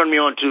Benzon who turned me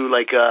on to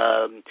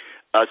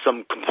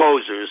some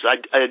composers,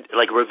 I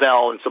like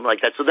Ravel and something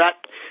like that. So that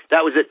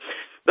was it.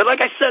 But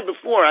like I said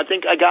before, I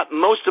think I got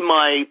most of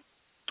my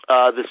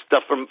the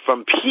stuff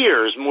from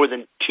peers more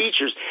than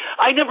teachers.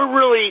 I never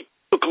really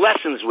took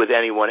lessons with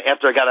anyone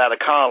after I got out of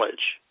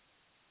college.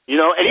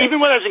 And even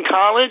when I was in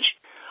college,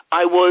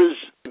 I was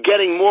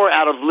getting more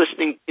out of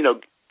listening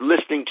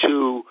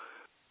to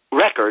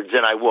records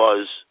than I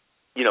was,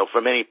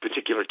 from any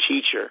particular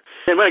teacher.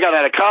 And when I got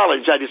out of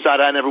college, I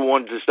decided I never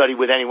wanted to study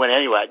with anyone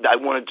anyway. I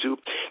wanted to.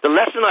 The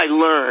lesson I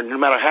learned,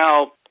 no matter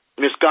how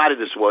misguided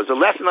this was, the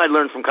lesson I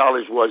learned from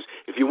college was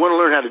if you want to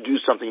learn how to do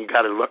something, you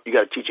got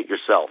to teach it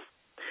yourself.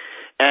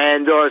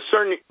 And there are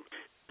certain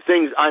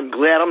things I'm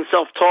glad I'm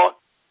self-taught,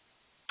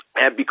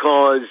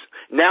 because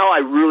now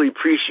I really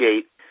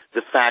appreciate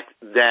the fact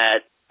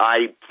that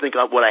I think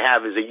what I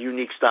have is a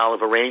unique style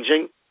of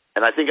arranging,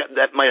 and I think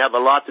that might have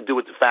a lot to do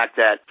with the fact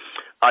that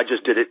I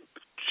just did it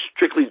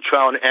strictly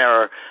trial and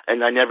error,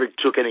 and I never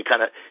took any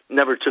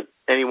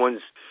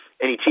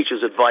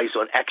teacher's advice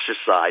on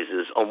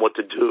exercises on what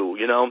to do,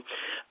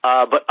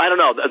 But I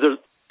don't know.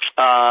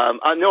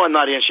 I know I'm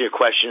not answering your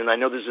question, and I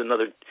know this is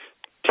another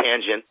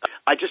tangent.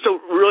 I just don't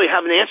really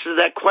have an answer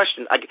to that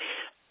question. I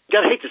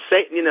hate to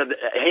say,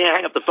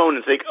 hang up the phone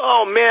and think,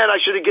 oh man,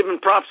 I should have given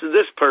props to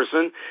this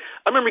person.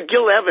 I remember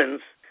Gil Evans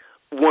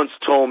once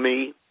told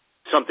me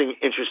something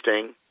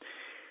interesting.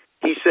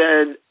 He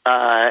said,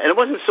 and it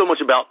wasn't so much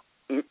about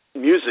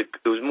music,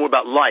 it was more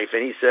about life.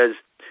 And he says,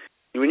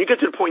 when you get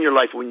to the point in your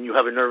life when you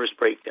have a nervous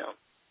breakdown,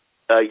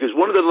 because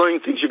one of the learning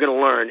things you're going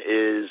to learn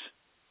is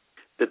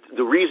that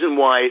the reason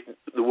why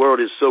the world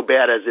is so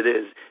bad as it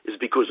is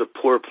because of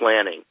poor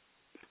planning.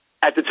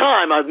 At the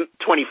time, I'm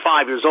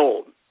 25 years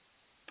old.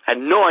 Had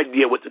no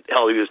idea what the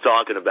hell he was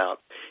talking about.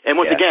 And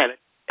once again,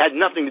 it had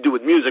nothing to do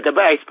with music.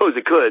 I suppose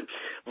it could.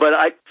 But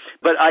I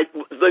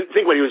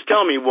think what he was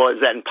telling me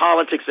was that in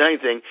politics and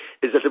anything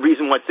is that the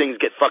reason why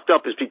things get fucked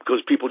up is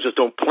because people just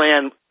don't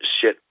plan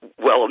shit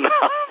well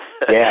enough.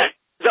 Yeah.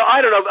 So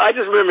I don't know. I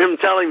just remember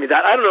him telling me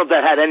that. I don't know if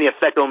that had any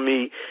effect on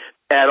me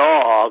at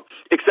all,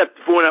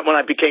 except for when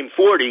I became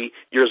 40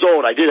 years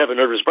old, I did have a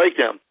nervous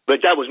breakdown.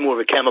 But that was more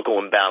of a chemical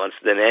imbalance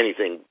than any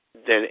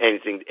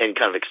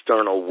kind of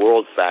external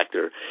world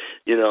factor.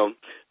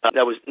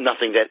 That was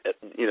nothing that,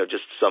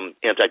 just some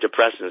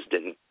antidepressants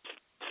didn't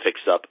fix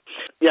up.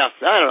 Yeah,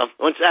 I don't know.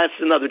 That's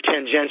another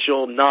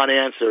tangential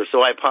non-answer,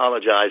 so I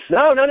apologize.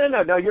 No,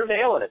 you're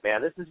nailing it,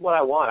 man. This is what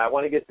I want. I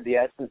want to get to the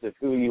essence of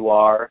who you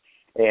are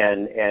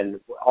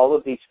and all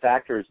of these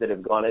factors that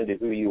have gone into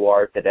who you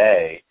are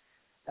today.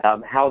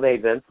 How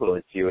they've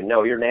influenced you, and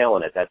no, you're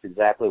nailing it. That's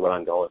exactly what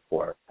I'm going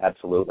for.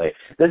 Absolutely.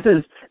 This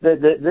is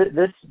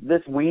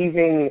this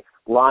weaving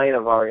line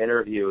of our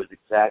interview is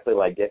exactly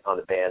like getting on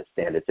the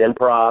bandstand. It's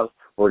improv.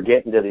 We're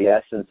getting to the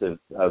essence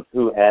of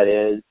who Ed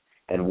is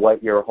and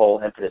what your whole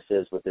impetus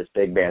is with this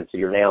big band. So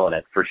you're nailing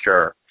it for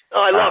sure.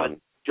 Oh, I love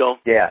it, Joe.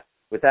 Yeah,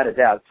 without a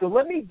doubt. So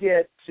let me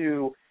get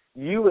to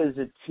you as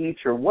a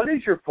teacher. What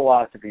is your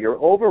philosophy? Your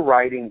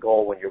overriding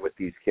goal when you're with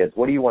these kids?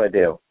 What do you want to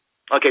do?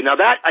 Okay, now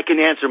that I can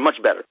answer much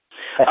better,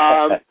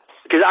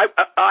 because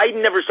I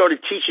never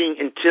started teaching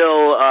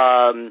until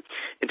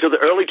the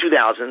early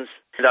 2000s,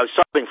 and I was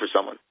subbing for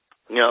someone,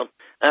 and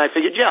I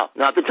figured,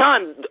 Now at the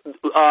time,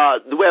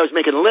 the way I was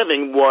making a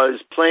living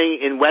was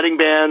playing in wedding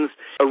bands,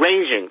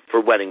 arranging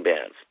for wedding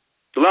bands.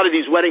 A lot of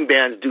these wedding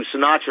bands do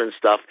Sinatra and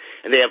stuff,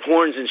 and they have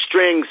horns and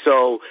strings,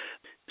 so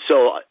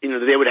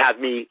they would have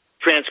me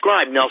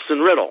transcribe Nelson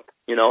Riddle,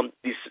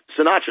 these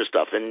Sinatra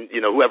stuff, and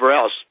whoever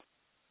else.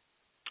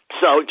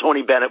 So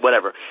Tony Bennett,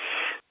 whatever.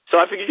 So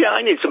I figured,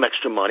 I need some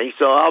extra money,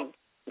 so I'll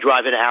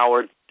drive an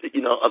hour,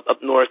 up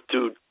north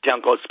to a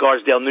town called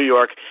Scarsdale, New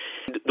York.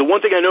 The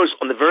one thing I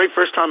noticed on the very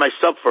first time I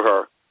subbed for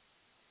her,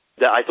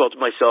 that I thought to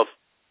myself,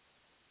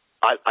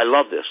 I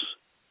love this.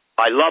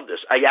 I love this.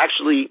 I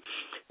actually,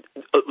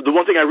 the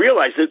one thing I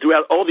realized that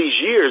throughout all these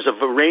years of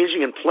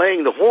arranging and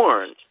playing the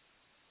horn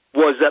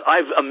was that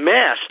I've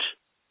amassed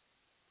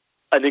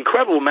an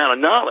incredible amount of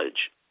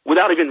knowledge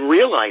without even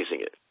realizing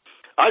it.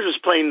 I was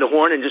just playing the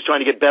horn and just trying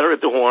to get better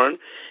at the horn,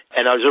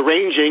 and I was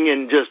arranging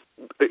and just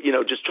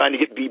trying to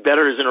be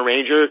better as an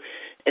arranger.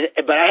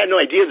 But I had no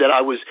idea that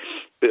I was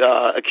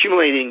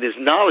accumulating this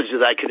knowledge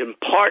that I could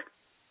impart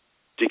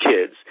to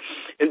kids.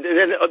 And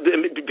then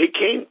it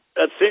became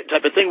a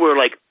type of thing where,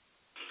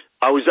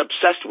 I was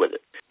obsessed with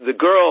it. The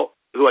girl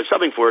who I was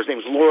subbing for, her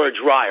name was Laura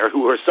Dreyer,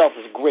 who herself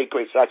is a great,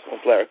 great saxophone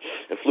player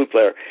and flute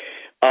player.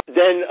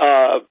 Then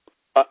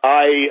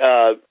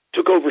I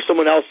took over some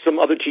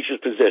other teacher's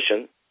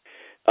position.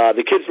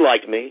 The kids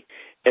liked me,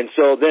 and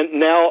so then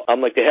now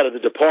I'm like the head of the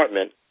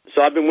department.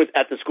 So I've been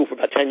at the school for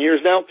about 10 years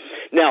now.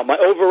 Now, my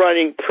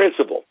overriding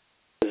principle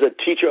as a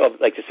teacher of,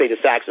 the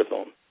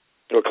saxophone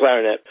or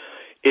clarinet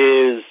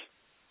is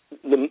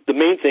the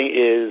main thing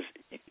is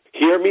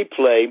hear me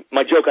play.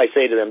 My joke I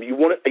say to them, you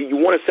want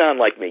to sound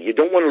like me. You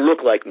don't want to look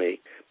like me,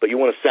 but you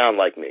want to sound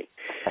like me.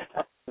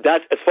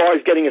 That's as far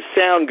as getting a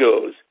sound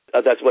goes.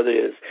 That's what it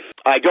is.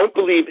 I don't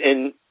believe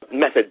in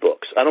method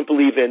books. I don't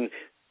believe in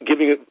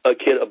giving a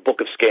kid a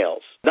book of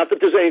scales. Not that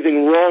there's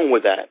anything wrong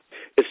with that.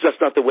 It's just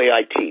not the way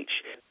I teach.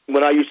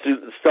 When I used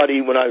to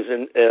study when I was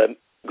in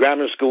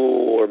grammar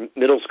school or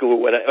middle school,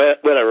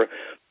 whatever,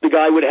 the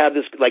guy would have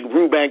this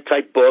Rubank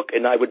type book,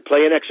 and I would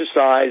play an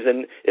exercise,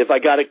 and if I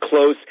got it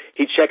close,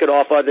 he'd check it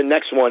off on the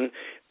next one.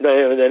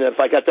 And then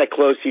if I got that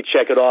close, he'd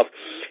check it off.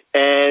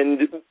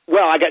 And,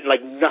 I got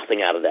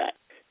nothing out of that.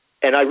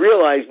 And I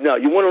realized, no,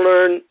 you want to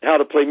learn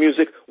how to play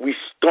music? We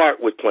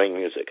start with playing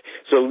music.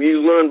 So you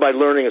learn by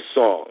learning a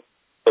song,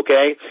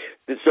 okay?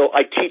 And so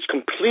I teach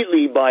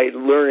completely by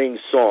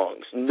learning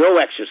songs, no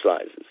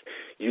exercises.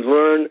 You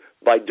learn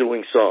by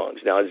doing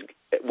songs. Now,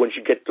 once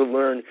you get to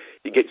learn,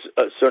 you get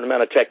a certain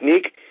amount of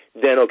technique,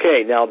 then,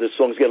 okay, now the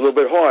songs get a little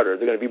bit harder.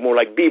 They're going to be more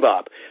like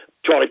bebop,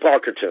 Charlie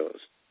Parker tunes.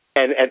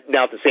 And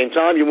now at the same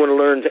time, you want to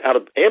learn how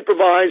to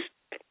improvise.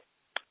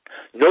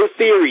 No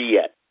theory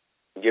yet.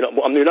 You're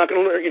not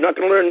going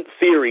to learn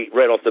theory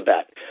right off the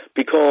bat,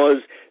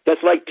 because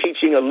that's like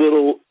teaching a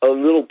little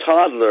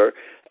toddler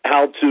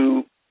how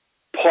to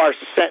parse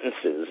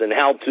sentences and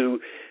how to,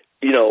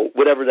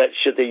 whatever that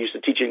shit they used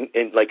to teach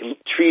in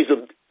trees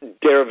of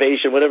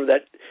derivation, whatever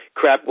that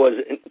crap was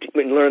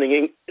in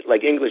learning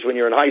English when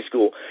you're in high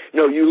school.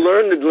 No, you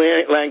learn the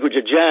language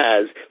of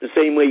jazz the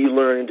same way you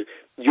learned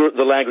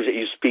the language that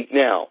you speak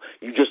now.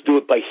 You just do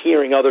it by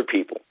hearing other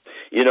people.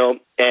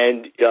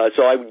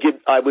 So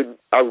I would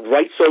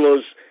write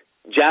solos,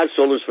 jazz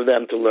solos for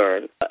them to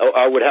learn.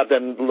 I would have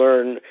them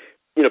learn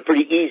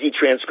pretty easy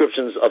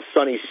transcriptions of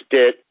Sonny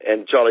Stitt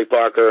and Charlie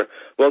Parker.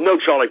 Well, no,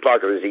 Charlie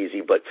Parker is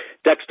easy, but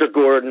Dexter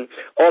Gordon,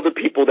 all the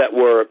people that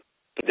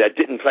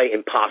didn't play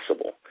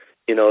Impossible.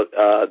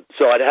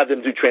 So I'd have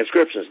them do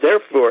transcriptions.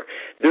 Therefore,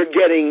 they're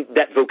getting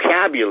that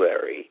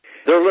vocabulary.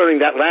 They're learning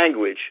that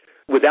language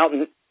without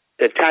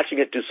attaching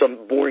it to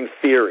some boring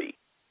theory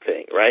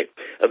thing, right?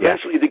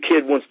 Eventually, the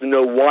kid wants to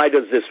know, why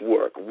does this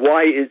work?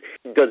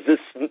 Does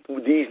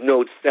these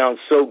notes sound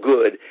so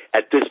good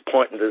at this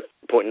point in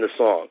the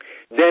song?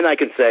 Then I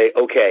can say,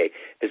 okay,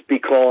 it's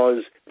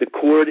because the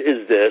chord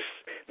is this.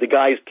 The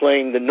guy's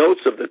playing the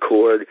notes of the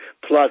chord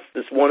plus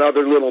this one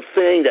other little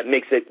thing that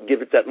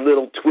give it that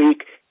little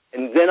tweak.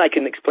 And then I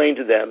can explain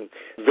to them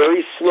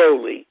very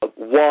slowly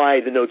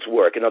why the notes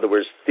work. In other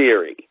words,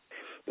 theory.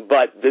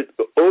 But the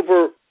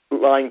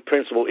overlying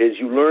principle is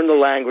you learn the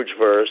language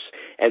first,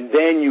 and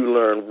then you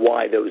learn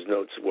why those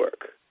notes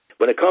work.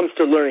 When it comes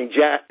to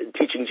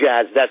teaching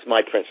jazz, that's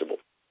my principle.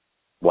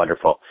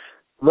 Wonderful.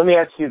 Let me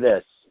ask you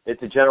this.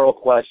 It's a general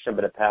question,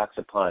 but it packs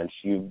a punch.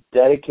 You've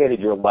dedicated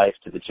your life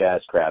to the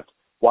jazz craft.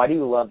 Why do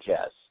you love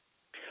jazz?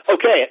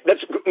 Okay,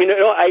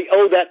 I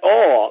owe that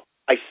all,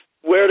 I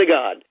swear to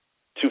God,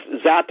 to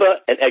Zappa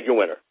and Edgar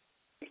Winter.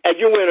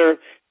 Edgar Winter,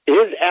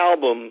 his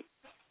album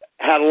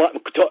had a lot.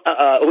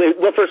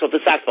 Well, first off, the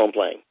saxophone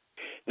playing.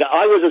 Now,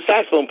 I was a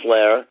saxophone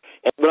player,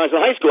 and when I was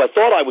in high school, I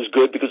thought I was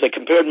good because I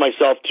compared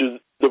myself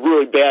to the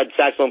really bad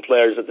saxophone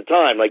players at the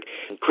time, like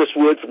Chris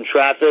Wood from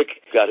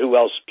Traffic. God, who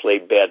else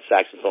played bad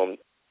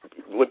saxophone?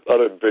 What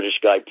other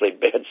British guy played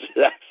bad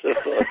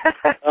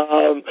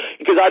saxophone?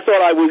 Because I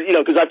thought I was,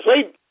 because I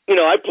played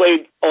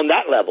on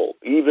that level,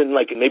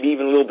 maybe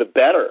even a little bit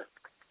better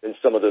than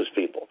some of those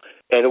people.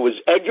 And it was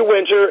Edgar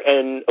Winter,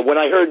 and when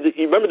I heard,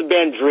 you remember the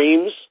band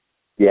Dreams?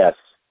 Yes.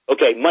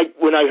 Okay,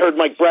 when I heard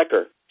Mike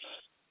Brecker,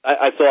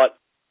 I thought,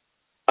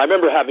 I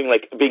remember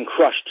being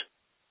crushed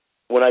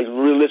when I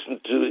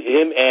re-listened to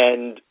him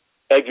and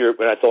Edgar,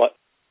 and I thought,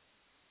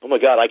 oh my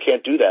God, I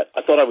can't do that.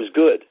 I thought I was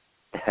good.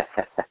 I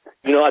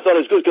thought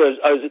I was good because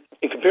I was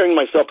comparing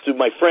myself to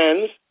my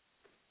friends,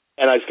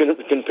 and I was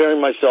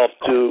comparing myself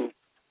to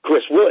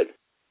Chris Wood.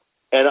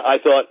 And I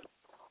thought,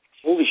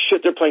 holy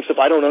shit, they're playing stuff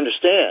I don't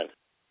understand.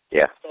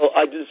 Yeah. So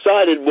I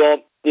decided,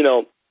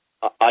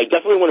 I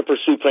definitely want to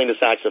pursue playing the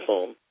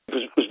saxophone.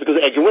 It was because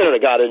of Edgar Winter I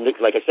got into,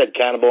 like I said,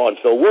 Cannonball and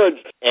Phil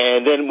Woods.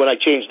 And then when I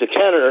changed the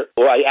tenor,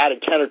 or I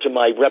added tenor to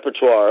my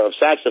repertoire of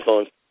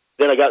saxophones,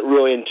 then I got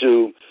really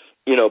into,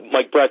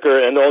 Mike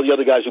Brecker and all the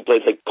other guys who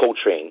played like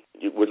Coltrane,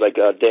 with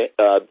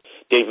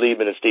Dave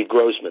Liebman and Steve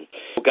Grossman.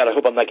 God, I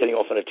hope I'm not getting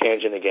off on a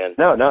tangent again.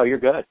 No, you're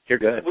good. You're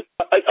good.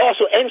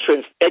 Also,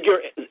 Entrance,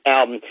 Edgar's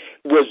album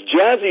was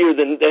jazzier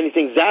than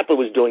anything Zappa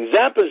was doing.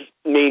 Zappa's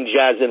main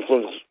jazz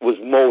influence was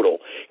modal.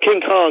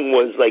 King Kong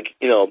was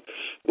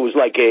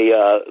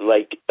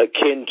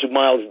akin to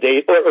Miles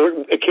Davis, or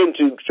akin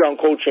to John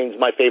Coltrane's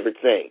My Favorite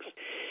Things.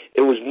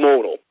 It was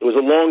modal. It was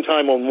a long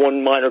time on one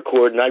minor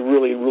chord, and I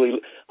really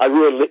related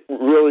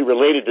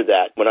to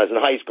that when I was in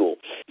high school.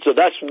 So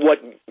that's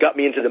what got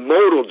me into the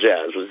modal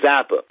jazz, was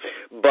Zappa.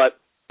 But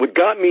what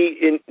got me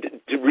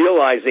into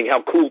realizing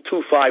how cool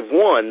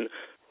 2-5-1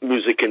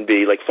 music can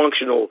be, like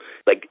functional,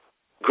 like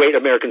Great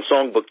American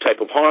Songbook type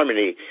of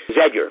harmony, is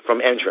Edgar from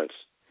Entrance.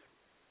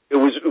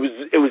 It was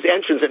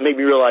Entrance that made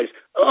me realize,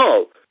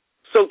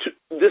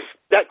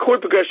 that chord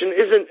progression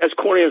isn't as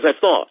corny as I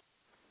thought.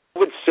 I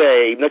would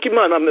say, now keep in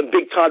mind, I'm a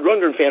big Todd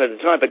Rundgren fan at the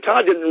time, but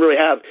Todd didn't really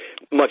have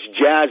much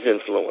jazz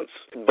influence.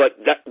 But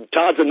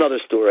Todd's another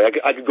story. I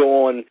could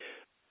go on.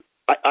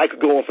 I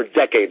could go on for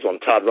decades on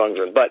Todd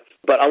Rundgren, but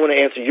I want to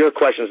answer your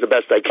questions the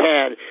best I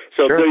can.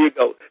 So Sure. There you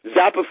go.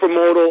 Zappa for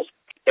modal,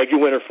 Edgar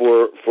Winter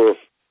for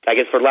I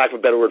guess for lack of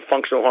a better word,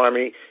 functional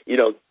harmony.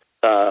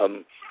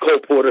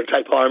 Cole Porter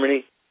type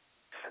harmony.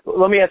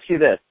 Let me ask you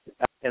this,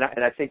 and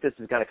I think this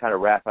is going to kind of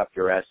wrap up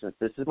your essence.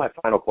 This is my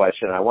final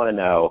question. I want to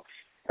know.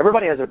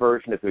 Everybody has a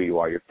version of who you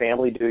are. Your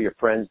family do, your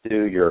friends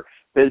do, your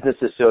business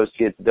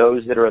associates,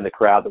 those that are in the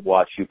crowd that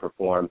watch you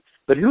perform.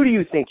 But who do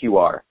you think you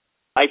are?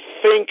 I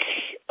think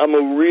I'm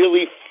a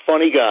really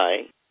funny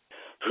guy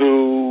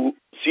who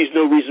sees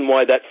no reason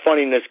why that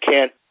funniness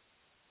can't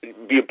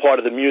be a part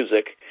of the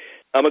music.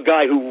 I'm a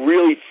guy who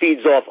really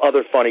feeds off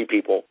other funny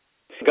people.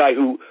 A guy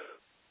who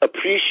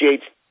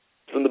appreciates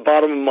from the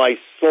bottom of my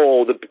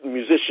soul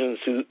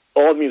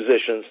all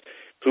musicians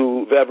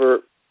who've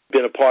ever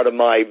been a part of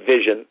my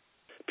vision.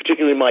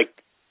 Particularly my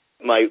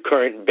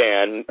current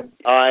band.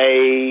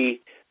 I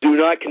do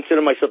not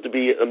consider myself to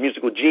be a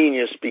musical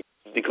genius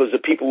because the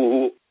people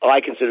who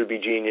I consider to be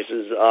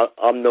geniuses,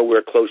 I'm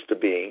nowhere close to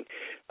being.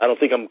 I don't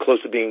think I'm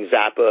close to being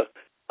Zappa.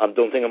 I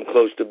don't think I'm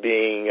close to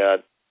being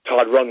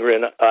Todd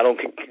Rundgren. I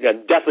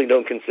definitely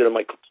don't consider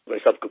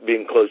myself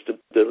being close to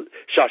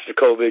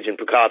Shostakovich and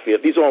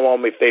Prokofiev. These are all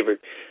my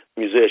favorite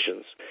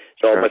musicians,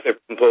 all my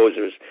favorite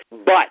composers.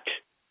 But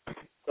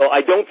so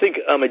I don't think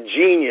I'm a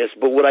genius,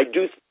 but what I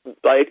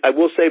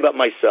will say about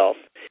myself,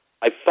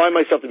 I find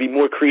myself to be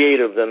more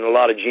creative than a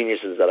lot of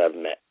geniuses that I've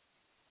met.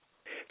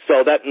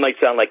 So that might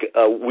sound like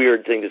a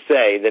weird thing to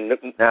say.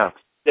 No.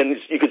 And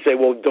you could say,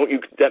 well,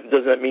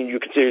 doesn't that mean you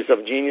consider yourself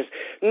a genius?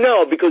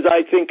 No, because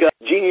I think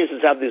geniuses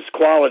have this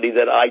quality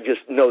that I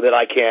just know that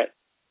I can't,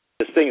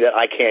 this thing that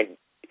I can't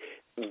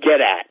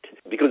get at,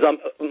 because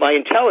my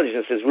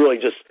intelligence is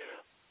really just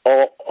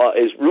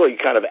is really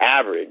kind of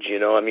average.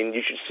 I mean,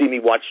 you should see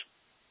me watch,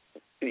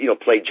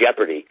 play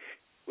Jeopardy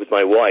with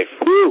my wife.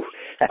 Whew.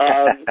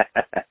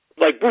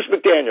 Like Bruce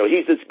McDaniel,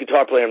 he's this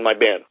guitar player in my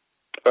band,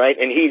 right?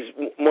 And he's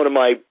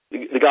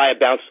the guy I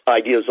bounce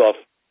ideas off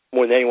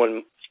more than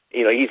anyone.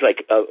 He's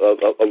like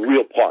a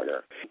real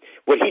partner.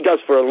 What he does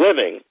for a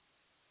living,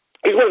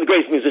 he's one of the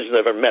greatest musicians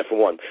I've ever met, for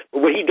one.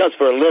 But what he does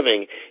for a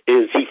living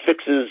is he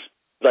fixes,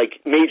 like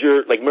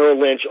Merrill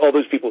Lynch, all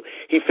those people,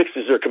 he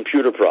fixes their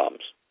computer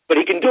problems. But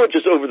he can do it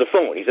just over the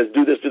phone. He says,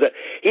 do this, do that.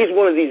 He's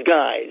one of these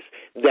guys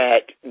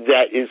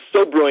that is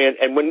so brilliant.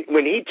 And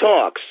when he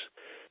talks,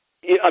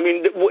 I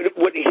mean,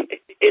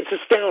 it's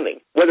astounding,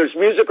 whether it's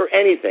music or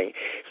anything.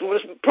 He's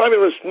probably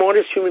one of the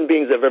smartest human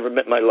beings I've ever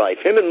met in my life.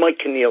 Him and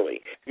Mike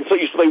Keneally. You used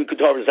to play with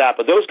guitar with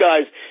Zappa. Those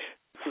guys,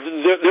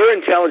 their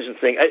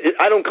intelligence thing,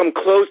 I don't come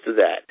close to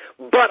that.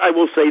 But I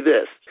will say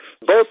this.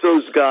 Both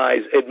those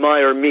guys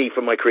admire me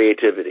for my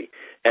creativity.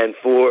 And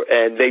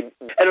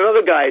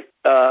another guy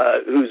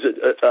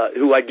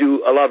who I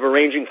do a lot of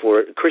arranging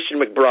for, Christian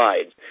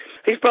McBride.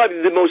 He's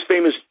probably the most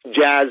famous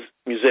jazz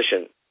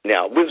musician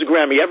now. Wins a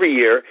Grammy every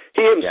year.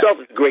 He himself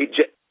is a great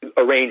jazz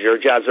arranger.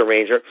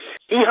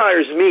 He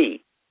hires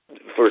me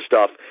for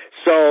stuff.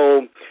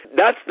 So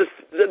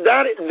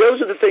those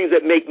are the things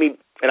that make me,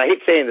 and I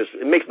hate saying this,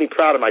 it makes me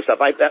proud of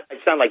myself. I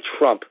sound like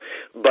Trump,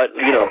 but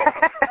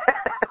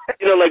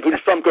like when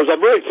Trump goes,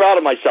 I'm really proud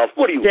of myself.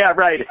 What are you? Yeah,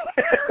 right. 8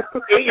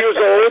 years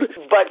old.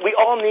 But we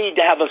all need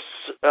to have a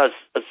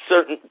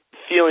certain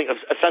feeling of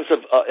a sense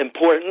of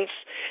importance,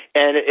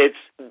 and it's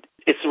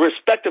the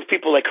respect of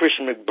people like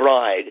Christian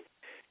McBride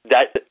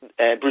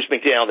and Bruce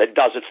McDaniel that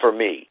does it for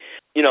me.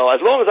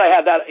 As long as I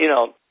have that,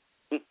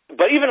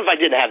 but even if I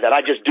didn't have that,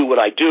 I just do what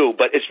I do.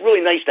 But it's really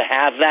nice to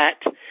have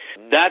that.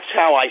 That's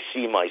how I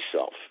see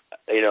myself.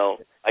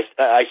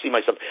 I see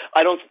myself.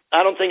 I don't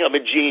think I'm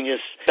a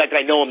genius. In fact,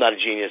 I know I'm not a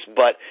genius.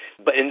 But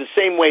in the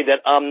same way that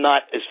I'm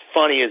not as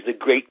funny as the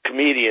great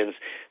comedians,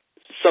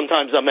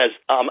 sometimes I'm as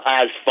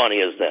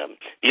funny as them.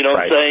 You know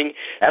what I'm saying?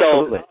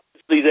 Absolutely.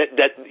 So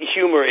that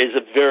humor is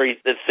a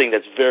thing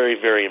that's very,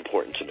 very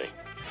important to me.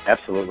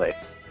 Absolutely.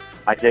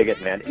 I dig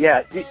it, man.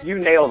 Yeah, you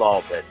nailed all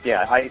of it.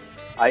 Yeah, I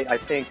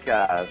think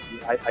I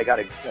got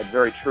a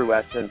very true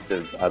essence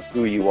of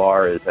who you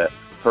are as a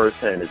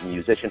person and as a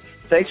musician.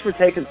 Thanks for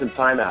taking some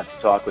time out to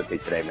talk with me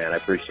today, man. I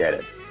appreciate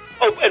it.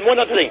 Oh, and one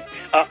other thing.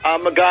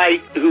 I'm a guy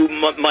who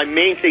my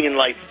main thing in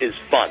life is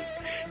fun.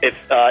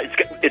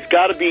 It's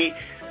got to be.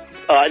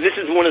 This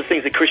is one of the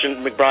things that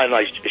Christian McBride and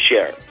I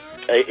share,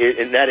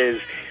 and that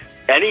is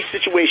any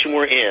situation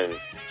we're in,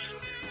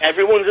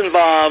 everyone's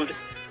involved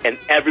and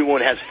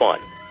everyone has fun.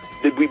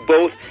 We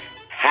both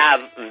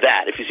have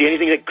that. If you see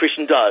anything that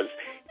Christian does,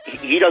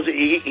 he does.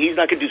 He's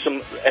not going to do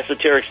some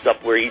esoteric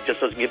stuff where he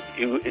just doesn't give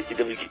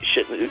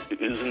shit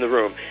who's in the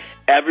room.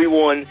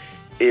 Everyone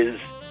is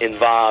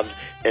involved,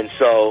 and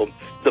so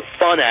the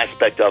fun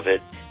aspect of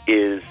it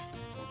is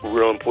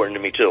real important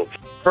to me too.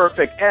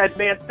 Perfect. Ed,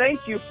 man,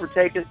 thank you for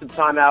taking some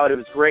time out. It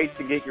was great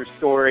to get your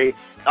story.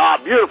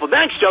 Beautiful.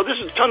 Thanks, Joe. This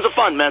is tons of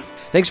fun, man.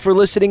 Thanks for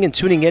listening and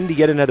tuning in to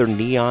yet another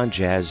Neon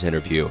Jazz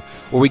interview,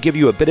 where we give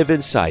you a bit of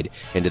insight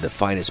into the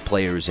finest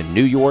players in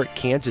New York,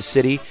 Kansas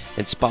City,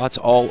 and spots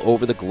all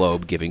over the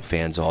globe, giving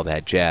fans all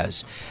that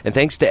jazz. And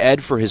thanks to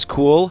Ed for his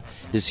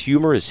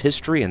humor, his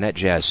history, and that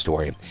jazz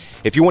story.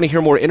 If you want to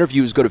hear more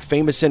interviews, go to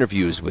Famous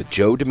Interviews with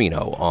Joe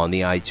Domino on the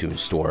iTunes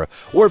Store,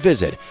 or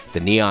visit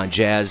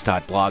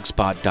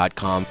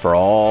theneonjazz.blogspot.com for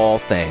all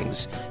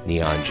things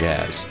Neon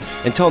Jazz.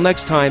 Until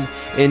next time,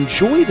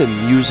 enjoy the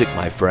music,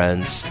 my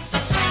friends.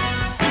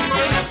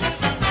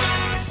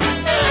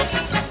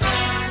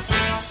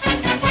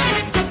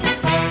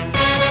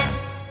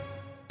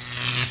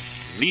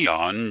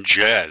 Neon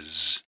Jazz.